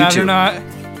highlights proud on of that YouTube. or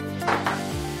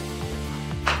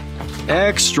not.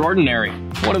 Extraordinary.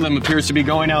 One of them appears to be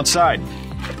going outside.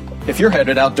 If you're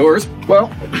headed outdoors, well,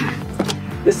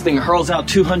 this thing hurls out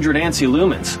 200 ANSI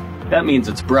lumens. That means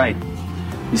it's bright.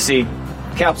 You see,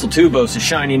 Capsule 2 boasts a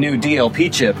shiny new DLP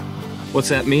chip. What's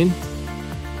that mean?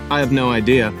 I have no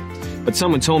idea. But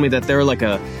someone told me that there are like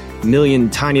a million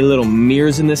tiny little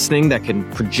mirrors in this thing that can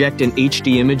project an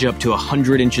HD image up to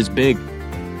 100 inches big.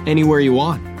 Anywhere you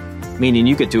want. Meaning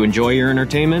you get to enjoy your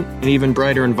entertainment in even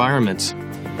brighter environments.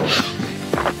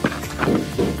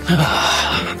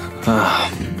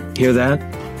 Hear that?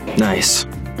 Nice.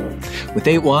 With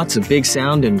 8 watts of big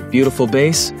sound and beautiful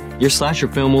bass, your slasher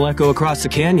film will echo across the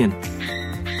canyon.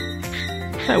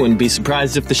 I wouldn't be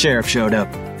surprised if the sheriff showed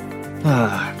up.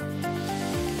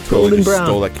 Totally Golden just brown.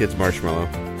 stole that kid's marshmallow.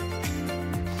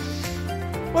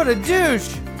 What a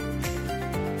douche!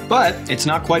 But it's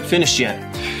not quite finished yet.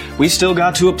 We still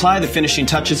got to apply the finishing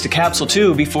touches to Capsule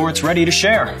 2 before it's ready to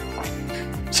share.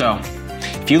 So,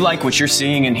 if you like what you're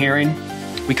seeing and hearing,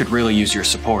 we could really use your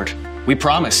support. We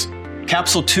promise.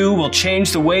 Capsule 2 will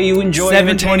change the way you enjoy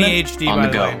 720 entertainment HD, on by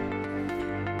the the go. way.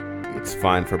 It's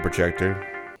fine for a projector.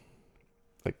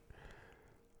 Like,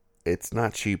 it's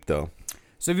not cheap though.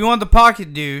 So if you want the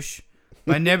Pocket Douche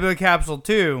by Nebula Capsule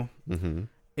 2,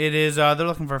 it is they're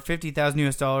looking for $50,000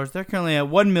 US. They're currently at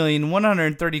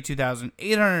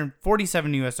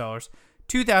 $1,132,847 US.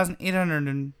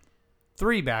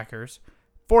 2,803 backers.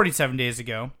 47 days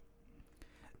ago.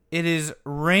 It is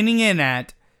reining in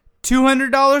at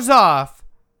 $200 off.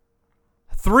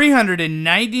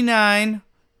 $399.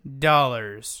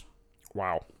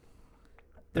 Wow.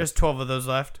 There's 12 of those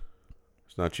left.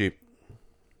 It's not cheap.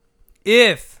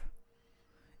 If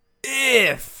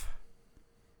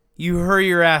you hurry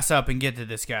your ass up and get to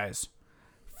this, guys,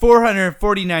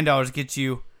 $449 gets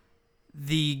you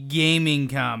the gaming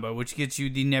combo, which gets you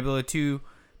the Nebula 2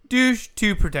 Douche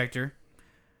 2 Projector.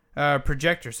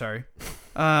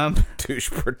 Douche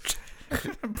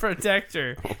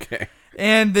Protector. Okay.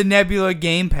 And the Nebula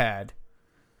gamepad.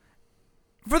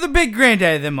 For the big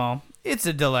granddaddy of them all, it's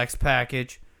a deluxe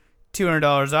package.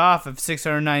 $200 off of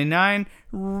 $699,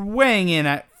 weighing in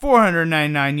at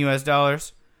 $499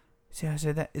 US. See how I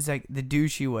said that? It's like the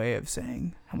douchey way of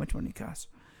saying how much money it costs.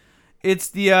 It's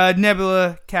the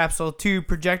Nebula Capsule 2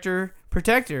 Projector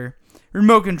Protector,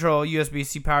 remote control,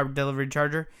 USB-C power delivery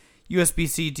charger,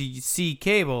 USB-C to C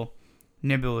cable,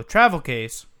 Nebula travel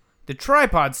case, the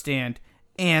tripod stand,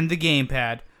 and the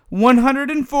gamepad.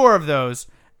 104 of those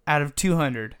out of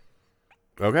 200.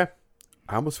 Okay.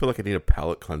 I almost feel like I need a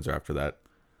palate cleanser after that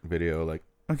video.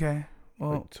 Okay.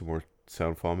 Well, like some more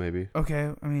soundfall, maybe.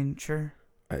 Okay. I mean, sure.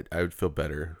 I would feel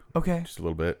better. Okay. Just a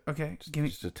little bit. Okay.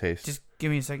 Just a taste. Just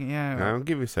give me a second. Yeah. I'll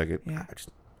give you a second. Yeah.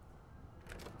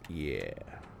 Yeah.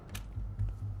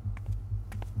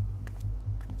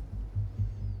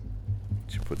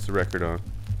 She puts the record on.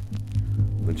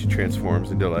 Then she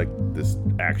transforms into this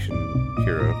action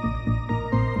hero.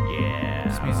 Yeah.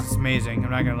 This music's amazing.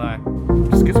 I'm not gonna lie.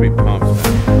 Just gets me pumped,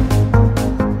 man.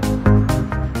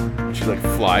 She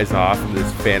flies off into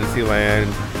this fantasy land.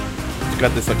 She's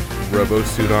got this robo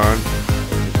suit on.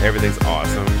 Everything's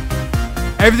awesome.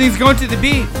 Everything's going to the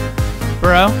beat,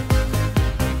 bro.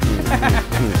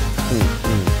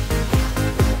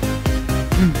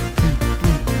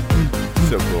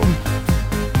 So cool.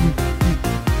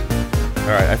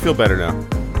 All right, I feel better now.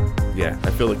 Yeah,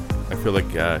 I feel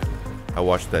like I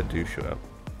watched that douche show.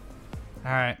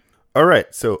 All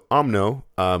right. So Omno,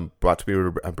 brought to me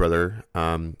by my brother.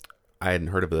 I hadn't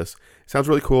heard of this. It sounds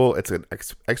really cool. It's an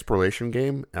exploration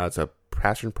game. It's a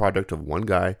passion project of one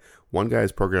guy. One guy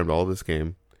has programmed all of this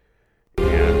game,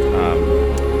 and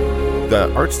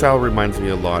the art style reminds me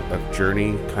a lot of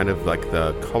Journey, kind of like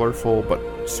the colorful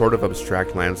but sort of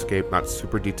abstract landscape, not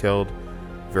super detailed,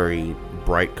 very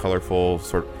bright, colorful.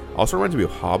 Also reminds me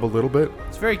of Hob a little bit.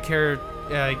 It's very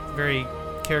very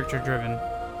character driven.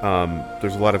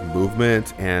 There's a lot of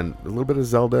movement and a little bit of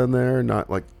Zelda in there,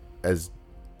 not as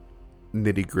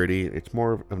nitty gritty. It's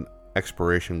more of an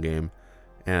exploration game,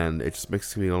 and it just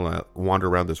makes me want to wander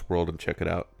around this world and check it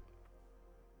out.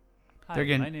 Hi,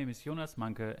 my name is Jonas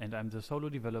Manke, and I'm the solo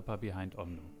developer behind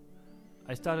Omno.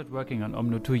 I started working on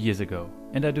Omno 2 years ago,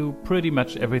 and I do pretty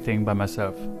much everything by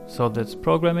myself. So that's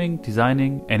programming,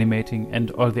 designing, animating,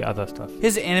 and all the other stuff.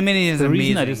 His animating is amazing. The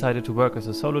reason I decided to work as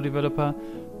a solo developer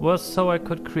was so I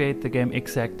could create the game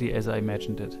exactly as I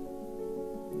imagined it.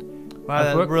 Wow,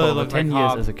 I've worked really for over 10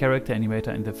 years as a character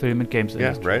animator in the film and games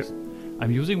industries. Right.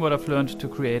 I'm using what I've learned to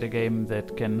create a game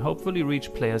that can hopefully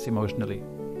reach players emotionally.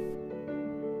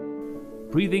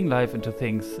 Breathing life into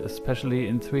things, especially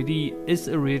in 3D, is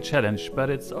a real challenge, but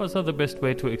it's also the best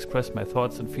way to express my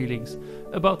thoughts and feelings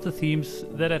about the themes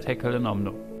that I tackle in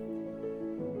Omno.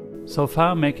 So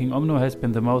far, making Omno has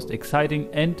been the most exciting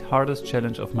and hardest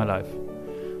challenge of my life.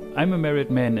 I'm a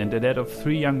married man and a dad of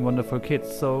 3 young wonderful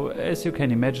kids, so as you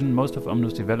can imagine, most of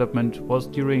Omno's development was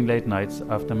during late nights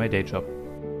after my day job.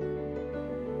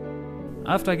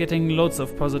 After getting loads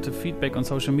of positive feedback on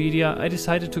social media, I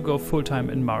decided to go full-time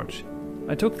in March.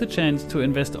 I took the chance to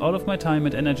invest all of my time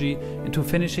and energy into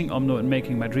finishing Omno and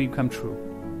making my dream come true.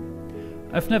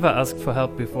 I've never asked for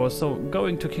help before, so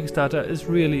going to Kickstarter is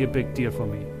really a big deal for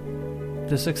me.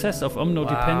 The success of Omno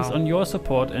depends on your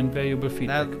support and valuable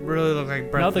feedback. That really looked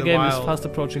like Breath now of the the game Wild. is fast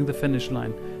approaching the finish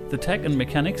line. The tech and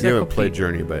mechanics You are haven't complete. played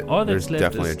Journey, but all there's that's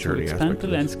left definitely is a Journey to expand aspect the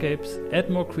to this. landscapes, add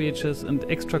more creatures, and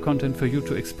extra content for you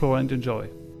to explore and enjoy.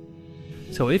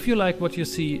 So if you like what you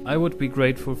see, I would be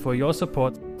grateful for your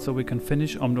support so we can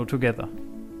finish Omno together.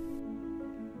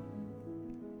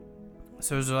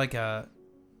 So is there like a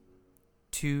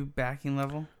 2 backing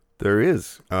level? There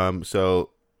is.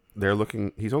 So they're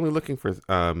looking. He's only looking for.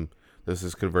 This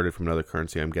is converted from another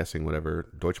currency. I'm guessing whatever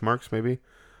Deutschmarks maybe.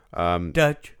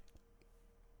 Dutch.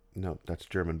 No, that's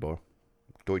German, boy.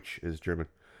 Deutsch is German.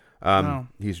 Oh.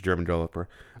 He's a German developer.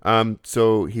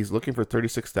 So he's looking for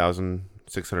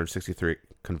 36,663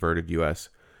 converted US.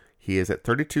 He is at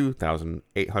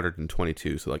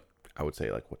 32,822. So I would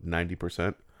say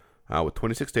 90%. With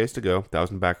 26 days to go,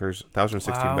 1,000 backers,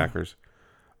 1,016 backers.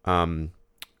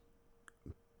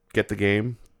 Get the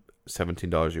game,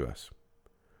 $17 US.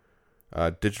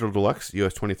 Digital Deluxe,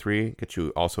 US 23, get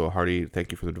you also a hearty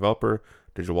thank you from the developer.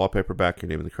 Digital wallpaper back, your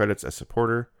name in the credits as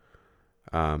supporter.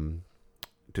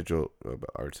 Digital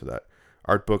arts of that.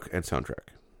 Art book and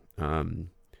soundtrack.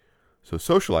 So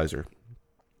Socializer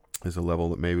is a level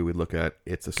that maybe we'd look at.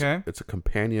 It's a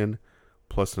companion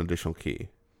plus an additional key.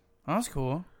 Oh, that's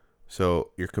cool.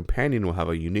 So your companion will have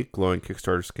a unique glowing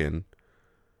Kickstarter skin.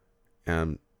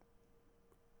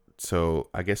 So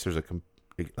I guess there's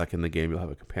like in the game, you'll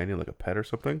have a companion, like a pet or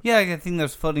something. Yeah, like a thing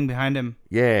that's floating behind him.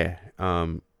 Yeah.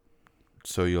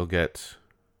 So you'll get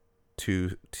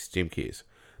 2 Steam keys.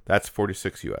 That's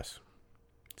 $46 US.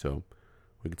 So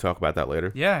we can talk about that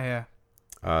later. Yeah.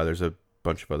 There's a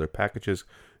bunch of other packages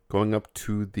going up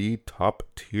to the top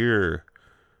tier.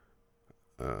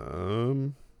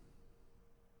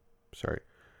 Sorry.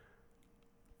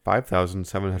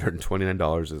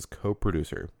 $5,729 as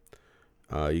co-producer.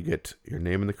 You get your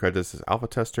name in the credits as alpha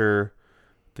tester,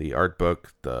 the art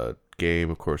book, the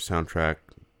game, of course, soundtrack,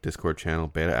 Discord channel,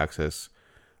 beta access,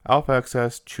 alpha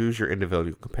access, choose your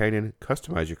individual companion,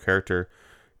 customize your character.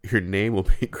 Your name will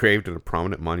be engraved in a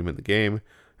prominent monument in the game,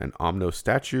 an Omno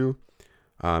statue.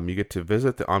 You get to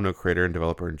visit the Omno creator and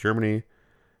developer in Germany,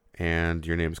 and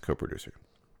your name is co-producer.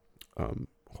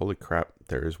 Holy crap,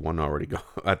 there is one already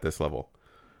at this level.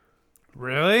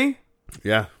 Really?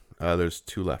 Yeah, there's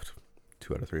 2 left.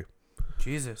 2 out of 3.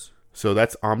 Jesus. So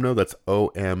that's Omno. That's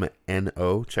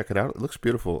OMNO. Check it out. It looks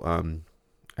beautiful.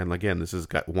 And again, this has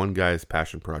got one guy's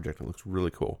passion project. It looks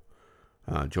really cool.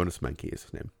 Jonas Menke is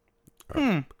his name.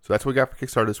 So that's what we got for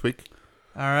Kickstarter this week.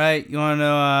 All right. You want to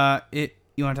know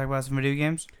You want to talk about some video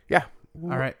games? Yeah. All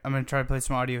right. I'm going to try to play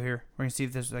some audio here. We're going to see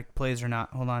if this plays or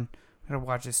not. Hold on. I got to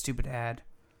watch this stupid ad.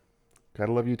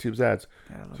 Gotta love YouTube's ads.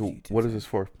 What is this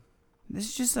for? This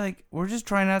is just we're just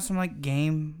trying out some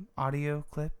game audio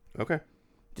clip. Okay.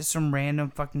 Just some random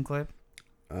fucking clip.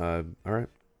 All right.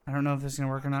 I don't know if this is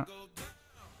gonna work or not.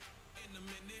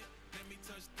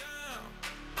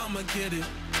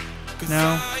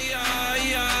 No.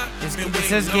 It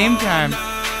says game time.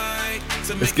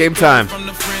 It's game time.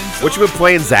 What you been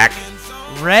playing, Zach?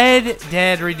 Red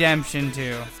Dead Redemption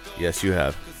 2. Yes, you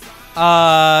have.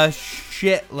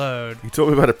 Shitload. You told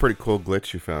me about a pretty cool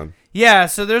glitch you found. Yeah,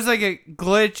 so there's a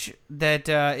glitch that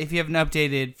if you haven't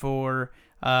updated for,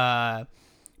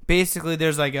 basically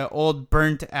there's an old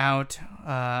burnt out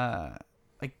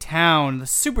town, the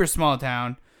super small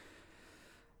town,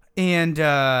 and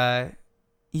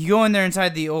you go in there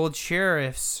inside the old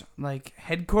sheriff's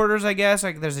headquarters, I guess.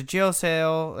 There's a jail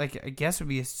cell, I guess would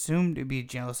be assumed to be a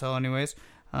jail cell anyways.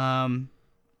 The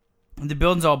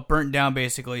building's all burnt down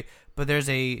basically, but there's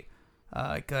a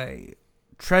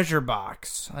treasure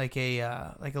box, like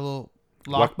a little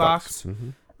lock box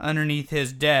underneath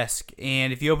his desk,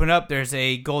 and if you open up, there's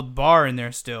a gold bar in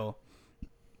there still.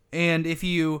 And if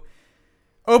you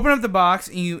open up the box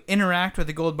and you interact with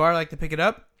the gold bar, to pick it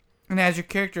up, and as your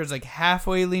character is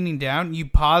halfway leaning down, you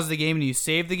pause the game and you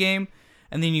save the game,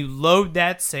 and then you load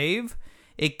that save,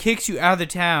 it kicks you out of the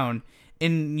town,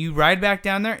 and you ride back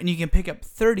down there, and you can pick up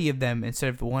 30 of them instead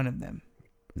of one of them.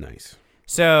 Nice.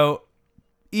 So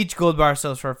each gold bar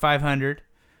sells for $500,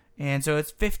 and so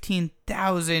it's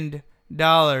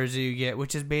 $15,000 you get,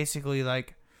 which is basically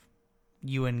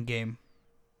you in game,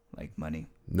 money.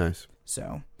 Nice.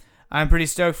 So I'm pretty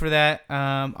stoked for that.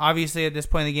 Obviously, at this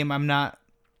point in the game, I'm not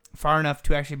far enough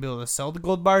to actually be able to sell the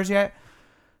gold bars yet.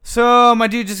 So my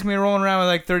dude just gonna be rolling around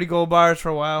with 30 gold bars for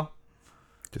a while.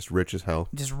 Just rich as hell.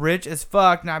 Just rich as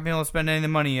fuck, not being able to spend any of the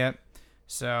money yet.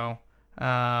 So,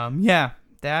 yeah,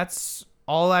 that's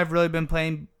all I've really been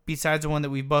playing besides the one that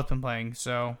we've both been playing.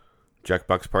 So,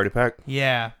 Jackbox Party Pack?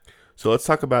 Yeah. So let's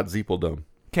talk about Zeepeldome.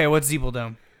 Okay, what's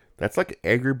Zeepeldome? That's like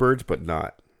Angry Birds, but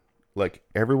not.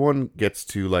 Everyone gets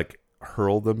to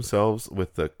hurl themselves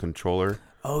with the controller.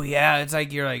 Oh yeah, it's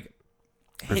you're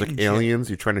there's aliens.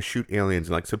 You're trying to shoot aliens,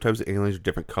 and sometimes the aliens are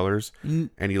different colors,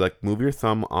 and you move your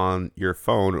thumb on your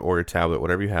phone or your tablet,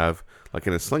 whatever you have,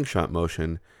 in a slingshot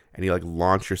motion, and you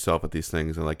launch yourself at these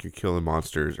things, and you're killing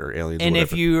monsters or aliens. And or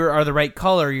if you are the right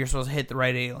color, you're supposed to hit the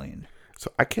right alien.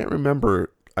 So I can't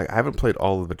remember. I haven't played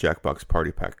all of the Jackbox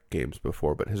Party Pack games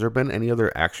before, but has there been any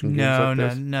other action games like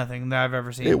this? No, nothing that I've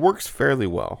ever seen. It works fairly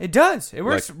well. It does. It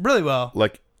works really well.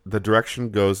 The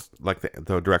direction goes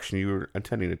the direction you were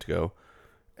intending it to go,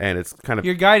 and it's kind of...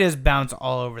 Your guy does bounce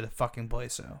all over the fucking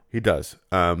place, though. He does.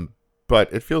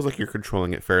 But it feels like you're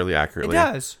controlling it fairly accurately. It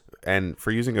does. And for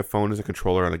using a phone as a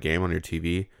controller on a game on your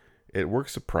TV, it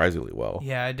works surprisingly well.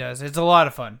 Yeah, it does. It's a lot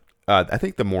of fun. I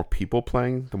think the more people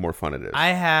playing, the more fun it is. We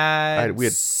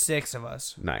had 6 of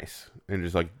us. Nice. And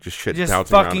just shit just bouncing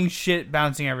around. Just fucking shit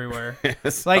bouncing everywhere.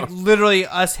 So, literally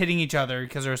us hitting each other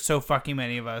because there are so fucking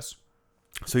many of us.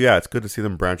 So yeah, it's good to see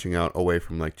them branching out away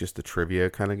from just the trivia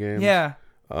kind of games. Yeah.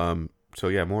 So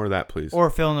yeah, more of that, please. Or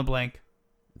fill in the blank.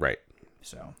 Right.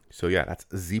 So yeah, that's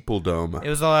Zeepeldome. It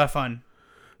was a lot of fun.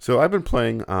 So I've been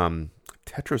playing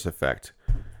Tetris Effect,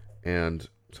 and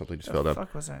something just fell down. What the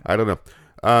fuck was that? I don't know.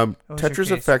 Tetris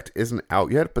case? Effect isn't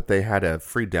out yet, but they had a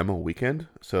free demo weekend,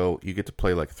 so you get to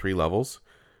play like 3 levels,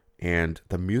 and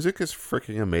the music is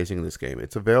freaking amazing in this game.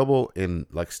 It's available in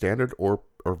like standard or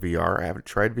VR. I haven't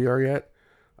tried VR yet,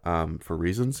 for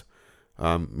reasons,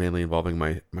 mainly involving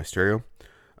my stereo.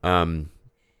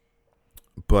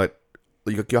 But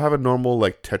you'll have a normal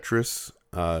like Tetris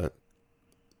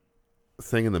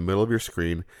thing in the middle of your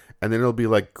screen, and then it'll be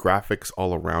like graphics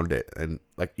all around it, and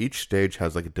like each stage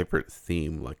has like a different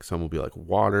theme. Like some will be like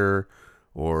water,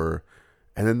 and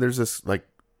then there's this like,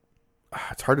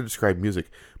 it's hard to describe music,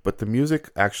 but the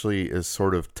music actually is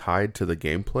sort of tied to the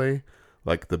gameplay,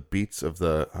 like the beats of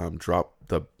the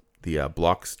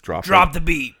blocks dropping. Drop the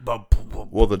beat.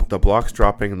 Well, the blocks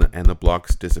dropping and the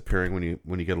blocks disappearing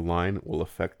when you get a line will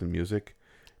affect the music.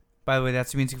 By the way,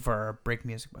 that's the music for our break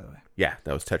music, by the way. Yeah,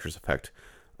 that was Tetris Effect.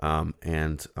 Yeah,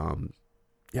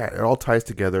 it all ties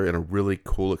together in a really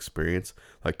cool experience.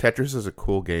 Like, Tetris is a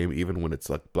cool game, even when it's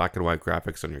like black and white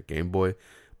graphics on your Game Boy.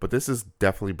 But this is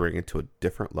definitely bringing it to a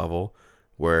different level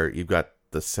where you've got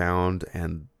the sound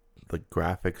and the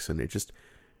graphics, and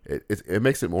it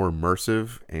makes it more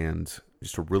immersive and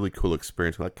just a really cool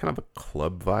experience, like kind of a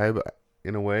club vibe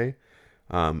in a way.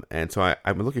 And so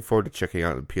I'm looking forward to checking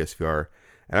out in PSVR.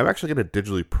 And I'm actually going to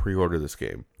digitally pre-order this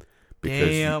game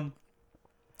because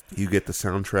you get the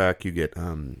soundtrack, you get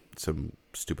some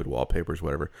stupid wallpapers,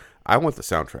 whatever. I want the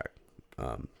soundtrack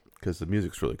because the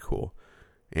music's really cool,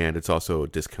 and it's also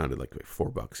discounted like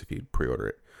 $4 if you pre-order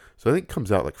it. So I think it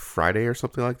comes out like Friday or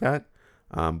something like that.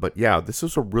 But yeah, this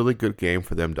is a really good game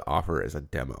for them to offer as a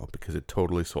demo because it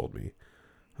totally sold me.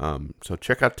 So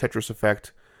check out Tetris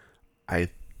Effect. I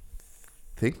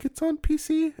think it's on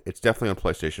PC. It's definitely on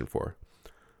PlayStation 4.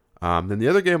 Then the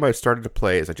other game I started to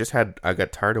play is I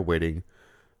got tired of waiting.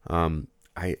 I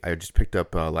just picked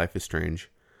up Life is Strange,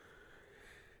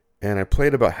 and I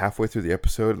played about halfway through the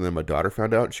episode, and then my daughter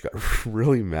found out. She got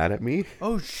really mad at me.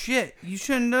 Oh shit! You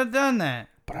shouldn't have done that.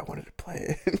 But I wanted to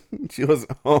play it. She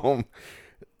wasn't home,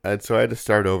 and so I had to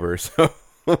start over. So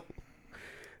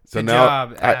Good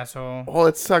job, asshole. Well,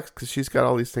 it sucks because she's got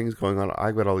all these things going on.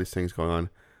 I've got all these things going on,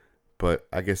 but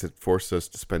I guess it forced us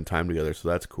to spend time together, so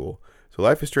that's cool. So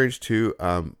Life is Strange 2,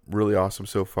 really awesome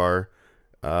so far.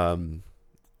 I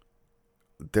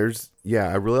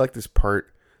really like this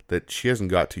part that she hasn't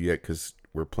got to yet because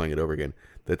we're playing it over again.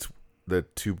 That's the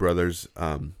two brothers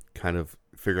kind of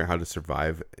figuring out how to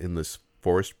survive in this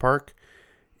forest park,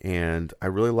 and I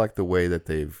really like the way that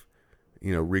they've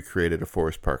recreated a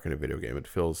forest park in a video game. It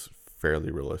feels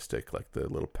fairly realistic, like the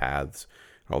little paths,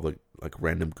 all the like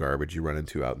random garbage you run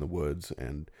into out in the woods,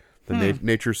 and the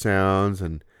nature sounds,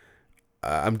 and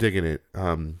I'm digging it.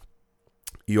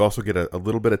 You also get a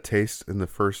little bit of taste in the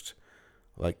first,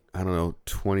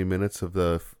 20 minutes of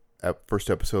the first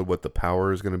episode what the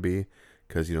power is going to be,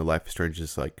 because Life is Strange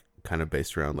is like kind of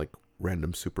based around like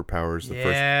random superpowers.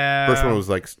 The first one was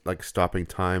like stopping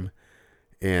time,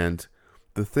 and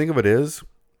the thing of it is,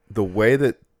 the way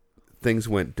that things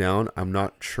went down, I'm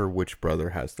not sure which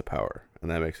brother has the power, and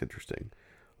that makes it interesting.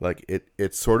 Like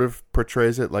it sort of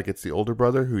portrays it like it's the older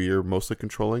brother who you're mostly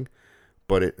controlling,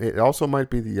 but it also might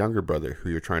be the younger brother who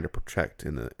you're trying to protect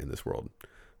in this world.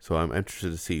 So I'm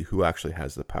interested to see who actually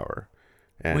has the power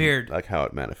and like how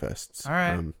it manifests. All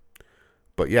right.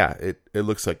 But yeah, it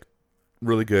looks like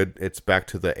really good. It's back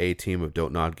to the A team of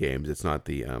Don't Nod games. It's not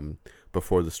the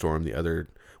Before the Storm, the other,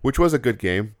 which was a good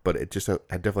game, but it just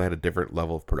definitely had a different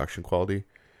level of production quality.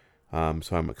 So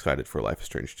I'm excited for Life is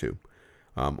Strange 2.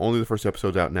 Only the first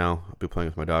episode's out now. I'll be playing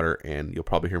with my daughter, and you'll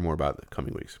probably hear more about it in the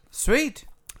coming weeks. Sweet.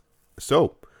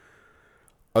 So,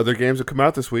 other games that come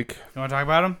out this week. You want to talk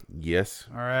about them? Yes.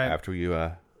 All right. After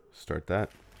you start that.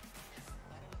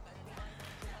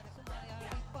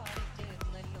 You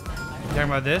talking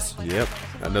about this? Yep.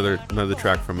 Another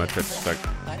track from Tetris Effect.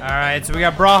 All right, so we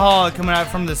got Brawlhalla coming out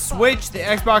from the Switch, the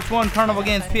Xbox One, Carnival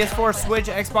Games, PS4, Switch,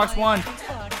 Xbox One.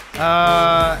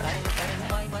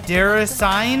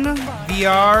 Darasign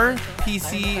VR,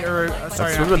 PC,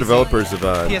 That's from the developers of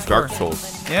PS4. Dark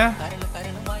Souls. Yeah.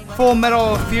 Full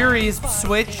Metal Furies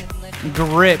Switch,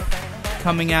 Grip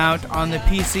coming out on the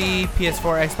PC,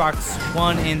 PS4, Xbox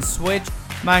One, and Switch.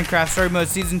 Minecraft Story Mode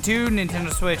Season 2,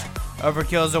 Nintendo Switch.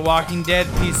 Overkill's The Walking Dead,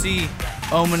 PC.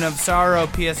 Omen of Sorrow,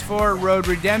 PS4. Road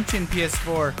Redemption,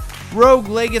 PS4. Rogue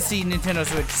Legacy, Nintendo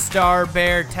Switch. Star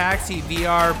Bear Taxi,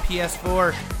 VR,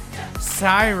 PS4.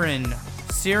 Siren,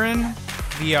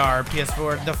 VR,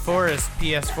 PS4. The Forest,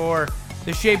 PS4.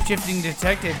 The Shape-Shifting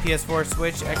Detective, PS4,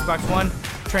 Switch, Xbox One.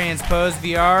 Transpose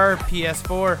VR,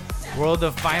 PS4. World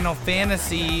of Final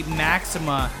Fantasy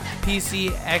Maxima,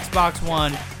 PC, Xbox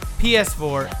One,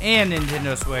 PS4, and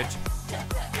Nintendo Switch.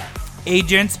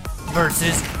 Agents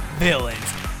versus Villains.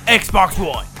 Xbox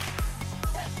One.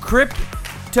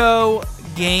 Crypto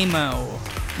Game-O.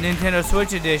 Nintendo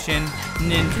Switch Edition.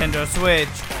 Nintendo Switch.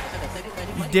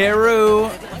 Daru,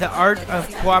 The Art of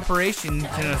Cooperation.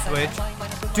 Nintendo Switch.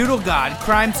 Doodle God.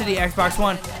 Crime City. Xbox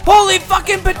One. Holy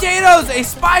fucking potatoes! A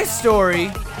Spy Story.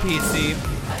 PC.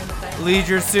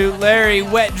 Leisure Suit Larry.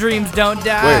 Wet Dreams Don't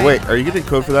Die. Wait. Are you getting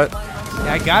code for that?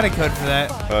 Yeah, I got a code for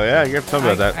that. Oh, yeah? You have to tell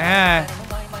me about that.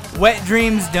 Wet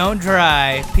Dreams Don't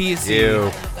Dry. PC.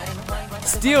 Ew.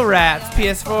 Steel Rats.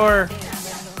 PS4.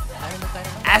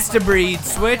 Astabreed.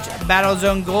 Switch.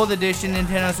 Battlezone Gold Edition.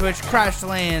 Nintendo Switch.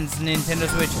 Crashlands. Nintendo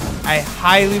Switch. I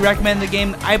highly recommend the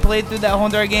game. I played through that whole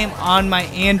entire game on my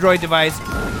Android device.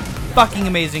 Fucking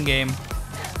amazing game.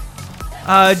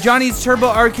 Johnny's Turbo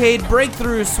Arcade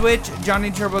Breakthrough Switch.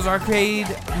 Johnny Turbo's Arcade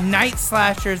Night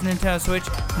Slashers Nintendo Switch.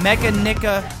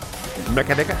 Mechanica.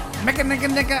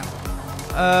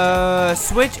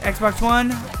 Switch Xbox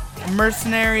One.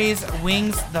 Mercenaries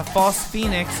Wings The False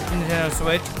Phoenix Nintendo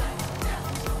Switch.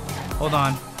 Hold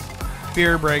on.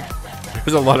 Beer break.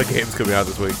 There's a lot of games coming out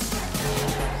this week.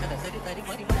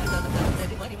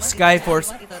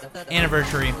 Skyforce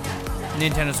Anniversary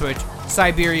Nintendo Switch.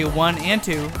 Siberia 1 and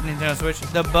 2 Nintendo Switch.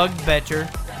 The Bug Betcher.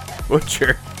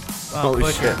 Butcher. Holy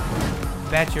Butcher.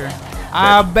 shit. Betcher.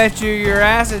 I'll bet you your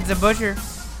ass it's a butcher.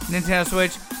 Nintendo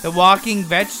Switch. The Walking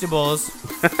Vegetables.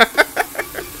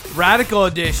 Radical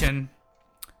Edition.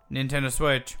 Nintendo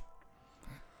Switch.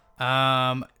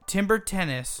 Timber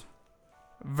Tennis.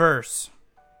 Versus.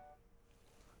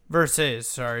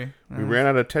 Sorry. We ran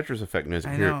out of Tetris Effect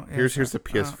music. I Here, know, yeah, here's so- the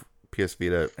PS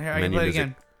Vita Here, I can menu play it music.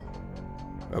 again.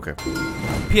 Okay.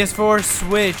 PS4,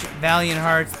 Switch, Valiant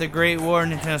Hearts, The Great War,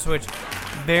 Nintendo Switch,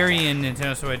 Varian,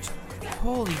 Nintendo Switch.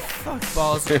 Holy fuck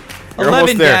balls. You're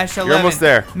almost there. 11-11. You're almost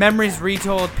there. Memories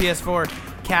Retold, PS4,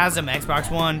 Chasm,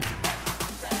 Xbox One,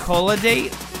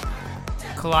 Collidate?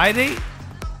 Cola.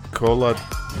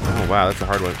 Oh, wow, that's a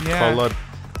hard one. Yeah.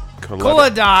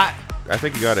 Coladot. I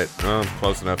think you got it. Oh,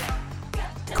 close enough.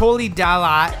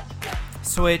 Collidot,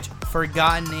 Switch,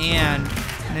 Forgotten and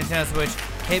Nintendo Switch,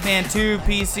 Hitman 2,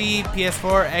 PC,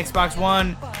 PS4, Xbox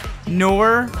One,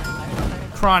 Noir,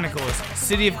 Chronicles,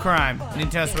 City of Crime,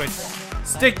 Nintendo Switch,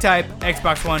 Stick Type,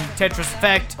 Xbox One, Tetris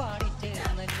Effect,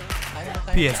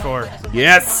 PS4.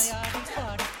 Yes!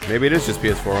 Maybe it is just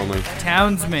PS4 only.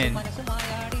 Townsman,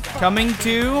 coming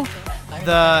to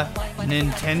the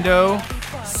Nintendo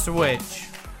Switch.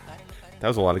 That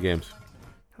was a lot of games.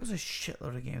 That was a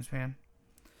shitload of games, man.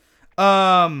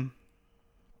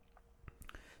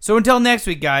 So until next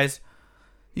week, guys,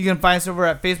 you can find us over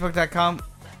at facebook.com.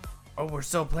 Oh, we're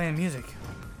still playing music.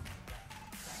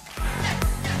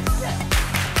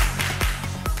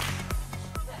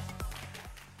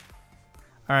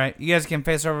 Alright, you guys can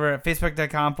find us over at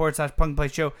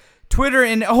facebook.com/plugandplayshow. Twitter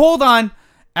and... Hold on!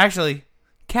 Actually,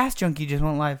 Cast Junkie just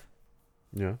went live.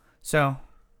 Yeah. So,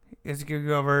 you guys can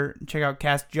go over and check out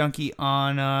Cast Junkie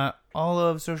on all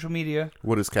of social media.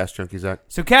 What is Cast Junkie, Zach?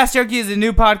 So Cast Junkie is a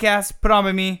new podcast put on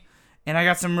by me, and I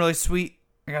got some really sweet.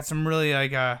 I got some really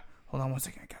hold on one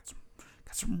second. I got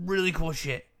some really cool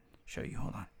shit. Show you.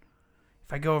 Hold on.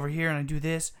 If I go over here and I do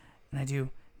this and I do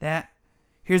that,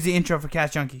 here's the intro for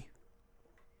Cast Junkie.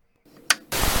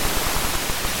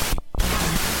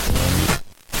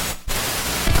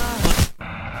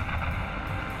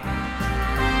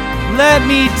 Let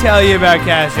me tell you about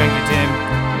Cast Junkie, Tim.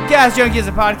 Cast Junkie is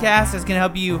a podcast that's going to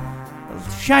help you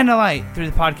shine a light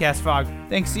through the podcast fog,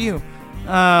 thanks to you.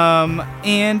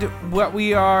 And what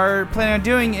we are planning on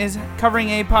doing is covering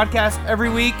a podcast every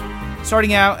week,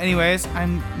 starting out anyways.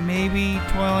 I'm maybe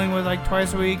toiling with like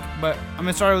twice a week, but I'm going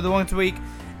to start with the once a week.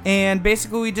 And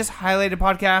basically we just highlight a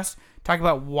podcast, talk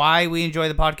about why we enjoy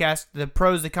the podcast, the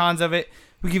pros, the cons of it.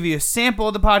 We give you a sample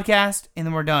of the podcast, and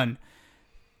then we're done.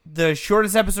 The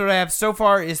shortest episode I have so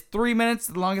far is 3 minutes.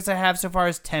 The longest I have so far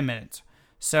is 10 minutes.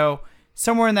 So,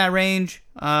 somewhere in that range.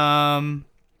 And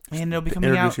it'll be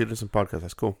coming out. Introduce you to some podcasts.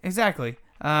 That's cool. Exactly.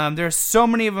 There's so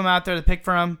many of them out there to pick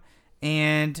from,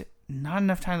 and not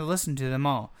enough time to listen to them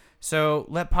all. So,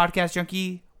 let Podcast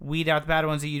Junkie weed out the bad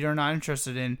ones that you are not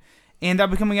interested in. And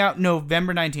that'll be coming out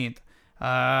November 19th.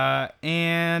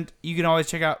 And you can always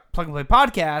check out Plug and Play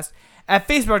Podcast at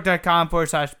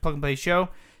facebook.com/plugandplayshow.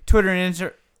 Twitter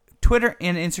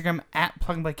and Instagram at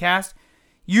Plug and Play Cast,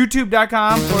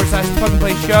 youtube.com/Plug and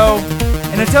Play Show.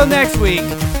 And until next week,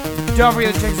 don't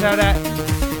forget to check us out at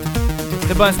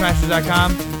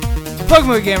thebunsmashers.com,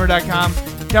 plugandplaygamer.com.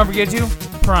 Don't forget to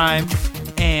prime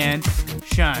and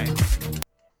shine.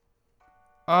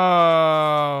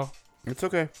 Oh. It's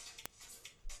okay.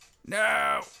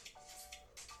 No.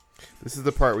 This is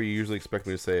the part where you usually expect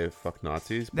me to say "fuck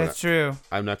Nazis." But That's true.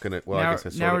 I'm not gonna. Well, now, I guess I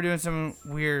sort now of, we're doing something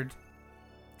weird.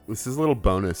 This is a little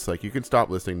bonus. Like, you can stop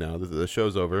listening now. The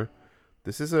show's over.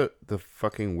 This is the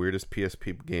fucking weirdest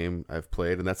PSP game I've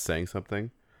played, and that's saying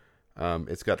something.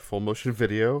 It's got full motion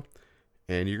video,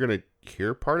 and you're gonna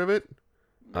hear part of it.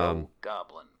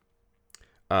 Goblin.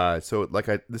 So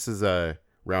this is a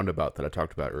Roundabout that I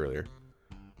talked about earlier.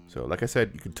 So like I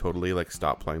said, you can totally like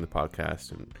stop playing the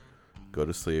podcast and go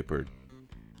to sleep or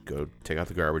go take out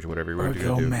the garbage or whatever you want to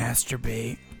do. Or go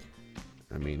masturbate.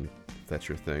 I mean, if that's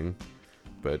your thing.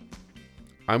 But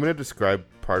I'm going to describe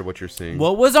part of what you're seeing.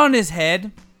 What was on his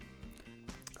head?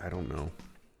 I don't know.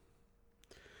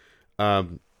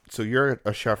 So you're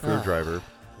a chauffeur driver.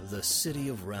 The city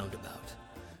of Roundabout.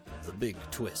 The big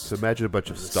twist. So imagine a bunch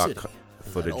of stock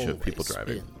footage of people always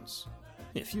driving. spins.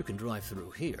 If you can drive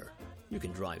through here, you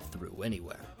can drive through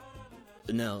anywhere.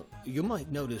 Now, you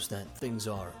might notice that things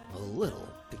are a little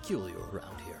peculiar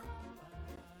around here.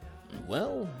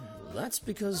 Well, that's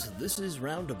because this is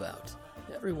Roundabout.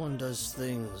 Everyone does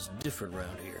things different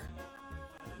around here.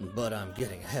 But I'm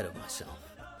getting ahead of myself.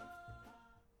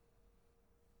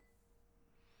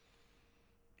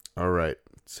 All right.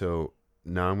 So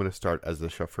now I'm going to start as the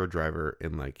chauffeur driver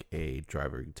in like a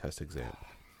driving test exam.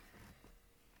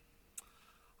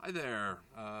 Hi there.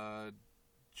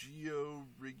 Gio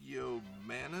Rigio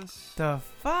Manus? The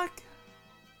fuck?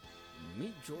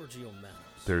 Meet Giorgio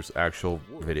Manus. There's actual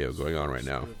video going on right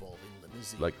now.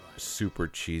 Like super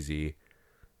cheesy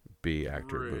B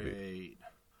actor movie. Great.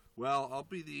 Well, I'll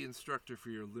be the instructor for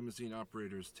your limousine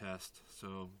operator's test,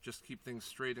 so just keep things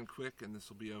straight and quick, and this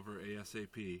will be over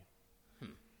ASAP.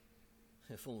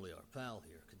 If only our pal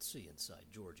here could see inside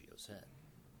Giorgio's head.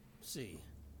 See,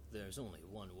 there's only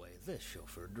one way this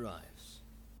chauffeur drives.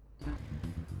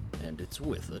 And it's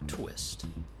with a twist.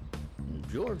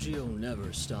 Giorgio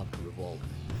never stopped revolving.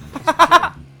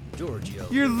 Giorgio.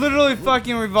 You're literally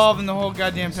fucking revolving the whole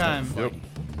goddamn time. Yep.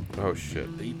 Oh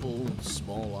shit. People,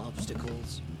 small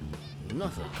obstacles.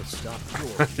 Nothing could stop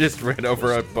Giorgio. I just ran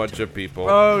over a bunch of people.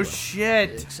 Oh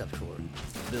shit. Except for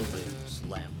buildings,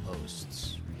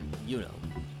 lampposts. You know,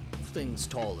 things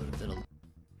taller than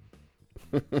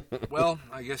a... Well,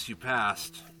 I guess you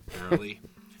passed, barely.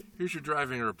 Here's your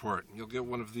driving report. You'll get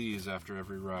one of these after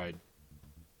every ride.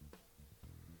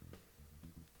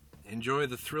 Enjoy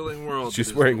the thrilling world. She's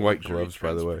that is wearing the white luxury gloves,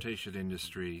 by the way. Transportation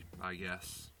industry, I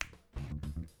guess.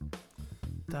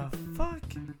 The fuck?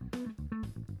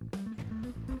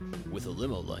 With a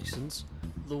limo license,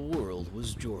 the world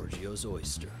was Giorgio's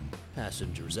oyster.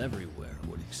 Passengers everywhere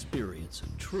would experience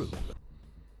a true...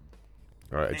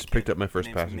 Alright, I just picked up my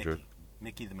first passenger.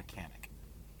 Mickey the mechanic.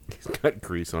 He's got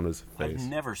grease on his face. I've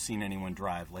never seen anyone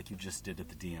drive like you just did at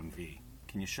the DMV.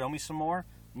 Can you show me some more?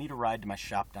 Need a ride to my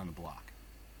shop down the block.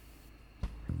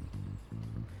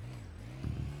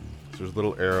 So there's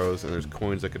little arrows and there's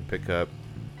coins I could pick up,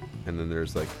 and then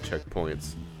there's like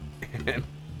checkpoints. And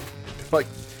like,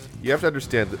 you have to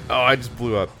understand that. Oh, I just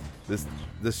blew up. This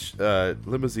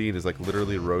limousine is like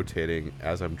literally rotating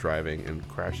as I'm driving and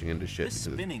crashing into shit. This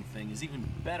spinning thing is even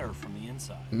better from the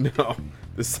inside. No,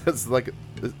 this is like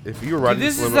if you were riding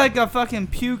this limo, is like a fucking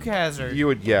puke hazard. You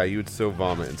would so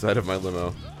vomit inside of my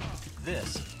limo.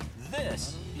 This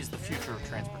is the future of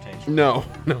transportation. No,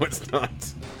 it's not.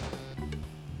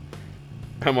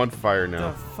 I'm on fire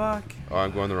now. The fuck? Oh,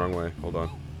 I'm going the wrong way. Hold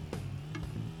on.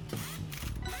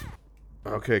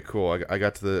 Okay, cool. I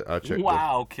got to the check.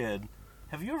 Wow, kid.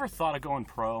 Have you ever thought of going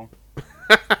pro?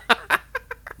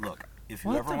 Look, if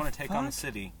you ever want to take on the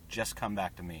city, just come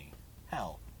back to me.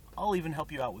 Hell, I'll even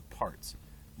help you out with parts.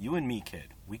 You and me,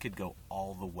 kid, we could go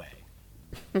all the way.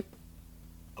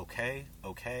 Okay.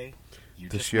 You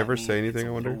Does just she met ever me, say anything, it's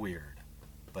I wonder? A little weird.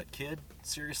 But kid,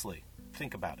 seriously,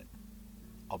 think about it.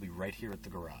 I'll be right here at the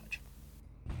garage.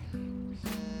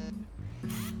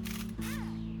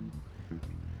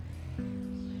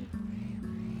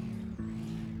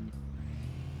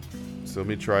 So let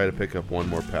me try to pick up one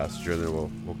more passenger, and then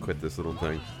we'll quit this little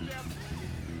thing.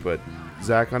 But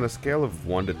Zach, on a scale of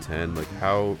 1 to 10, like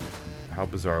how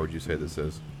bizarre would you say this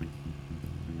is?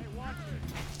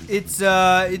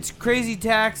 It's Crazy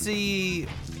Taxi,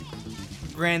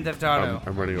 Grand Theft Auto.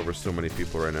 I'm running over so many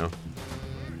people right now.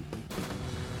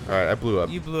 All right, I blew up.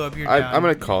 You blew up. You're done. I'm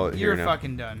gonna call it. You're here now.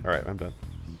 fucking done. All right, I'm done.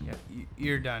 Yeah,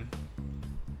 you're done.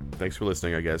 Thanks for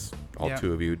listening. I guess all Yep.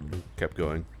 two of you kept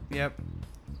going. Yep.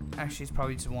 Actually, it's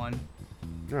probably just one.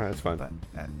 All right, that's fine. But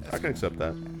I can accept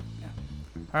that. Yeah.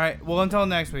 All right. Well, until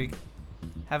next week.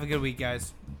 Have a good week,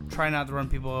 guys. Try not to run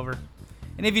people over.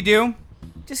 And if you do,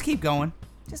 just keep going.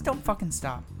 Just don't fucking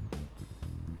stop.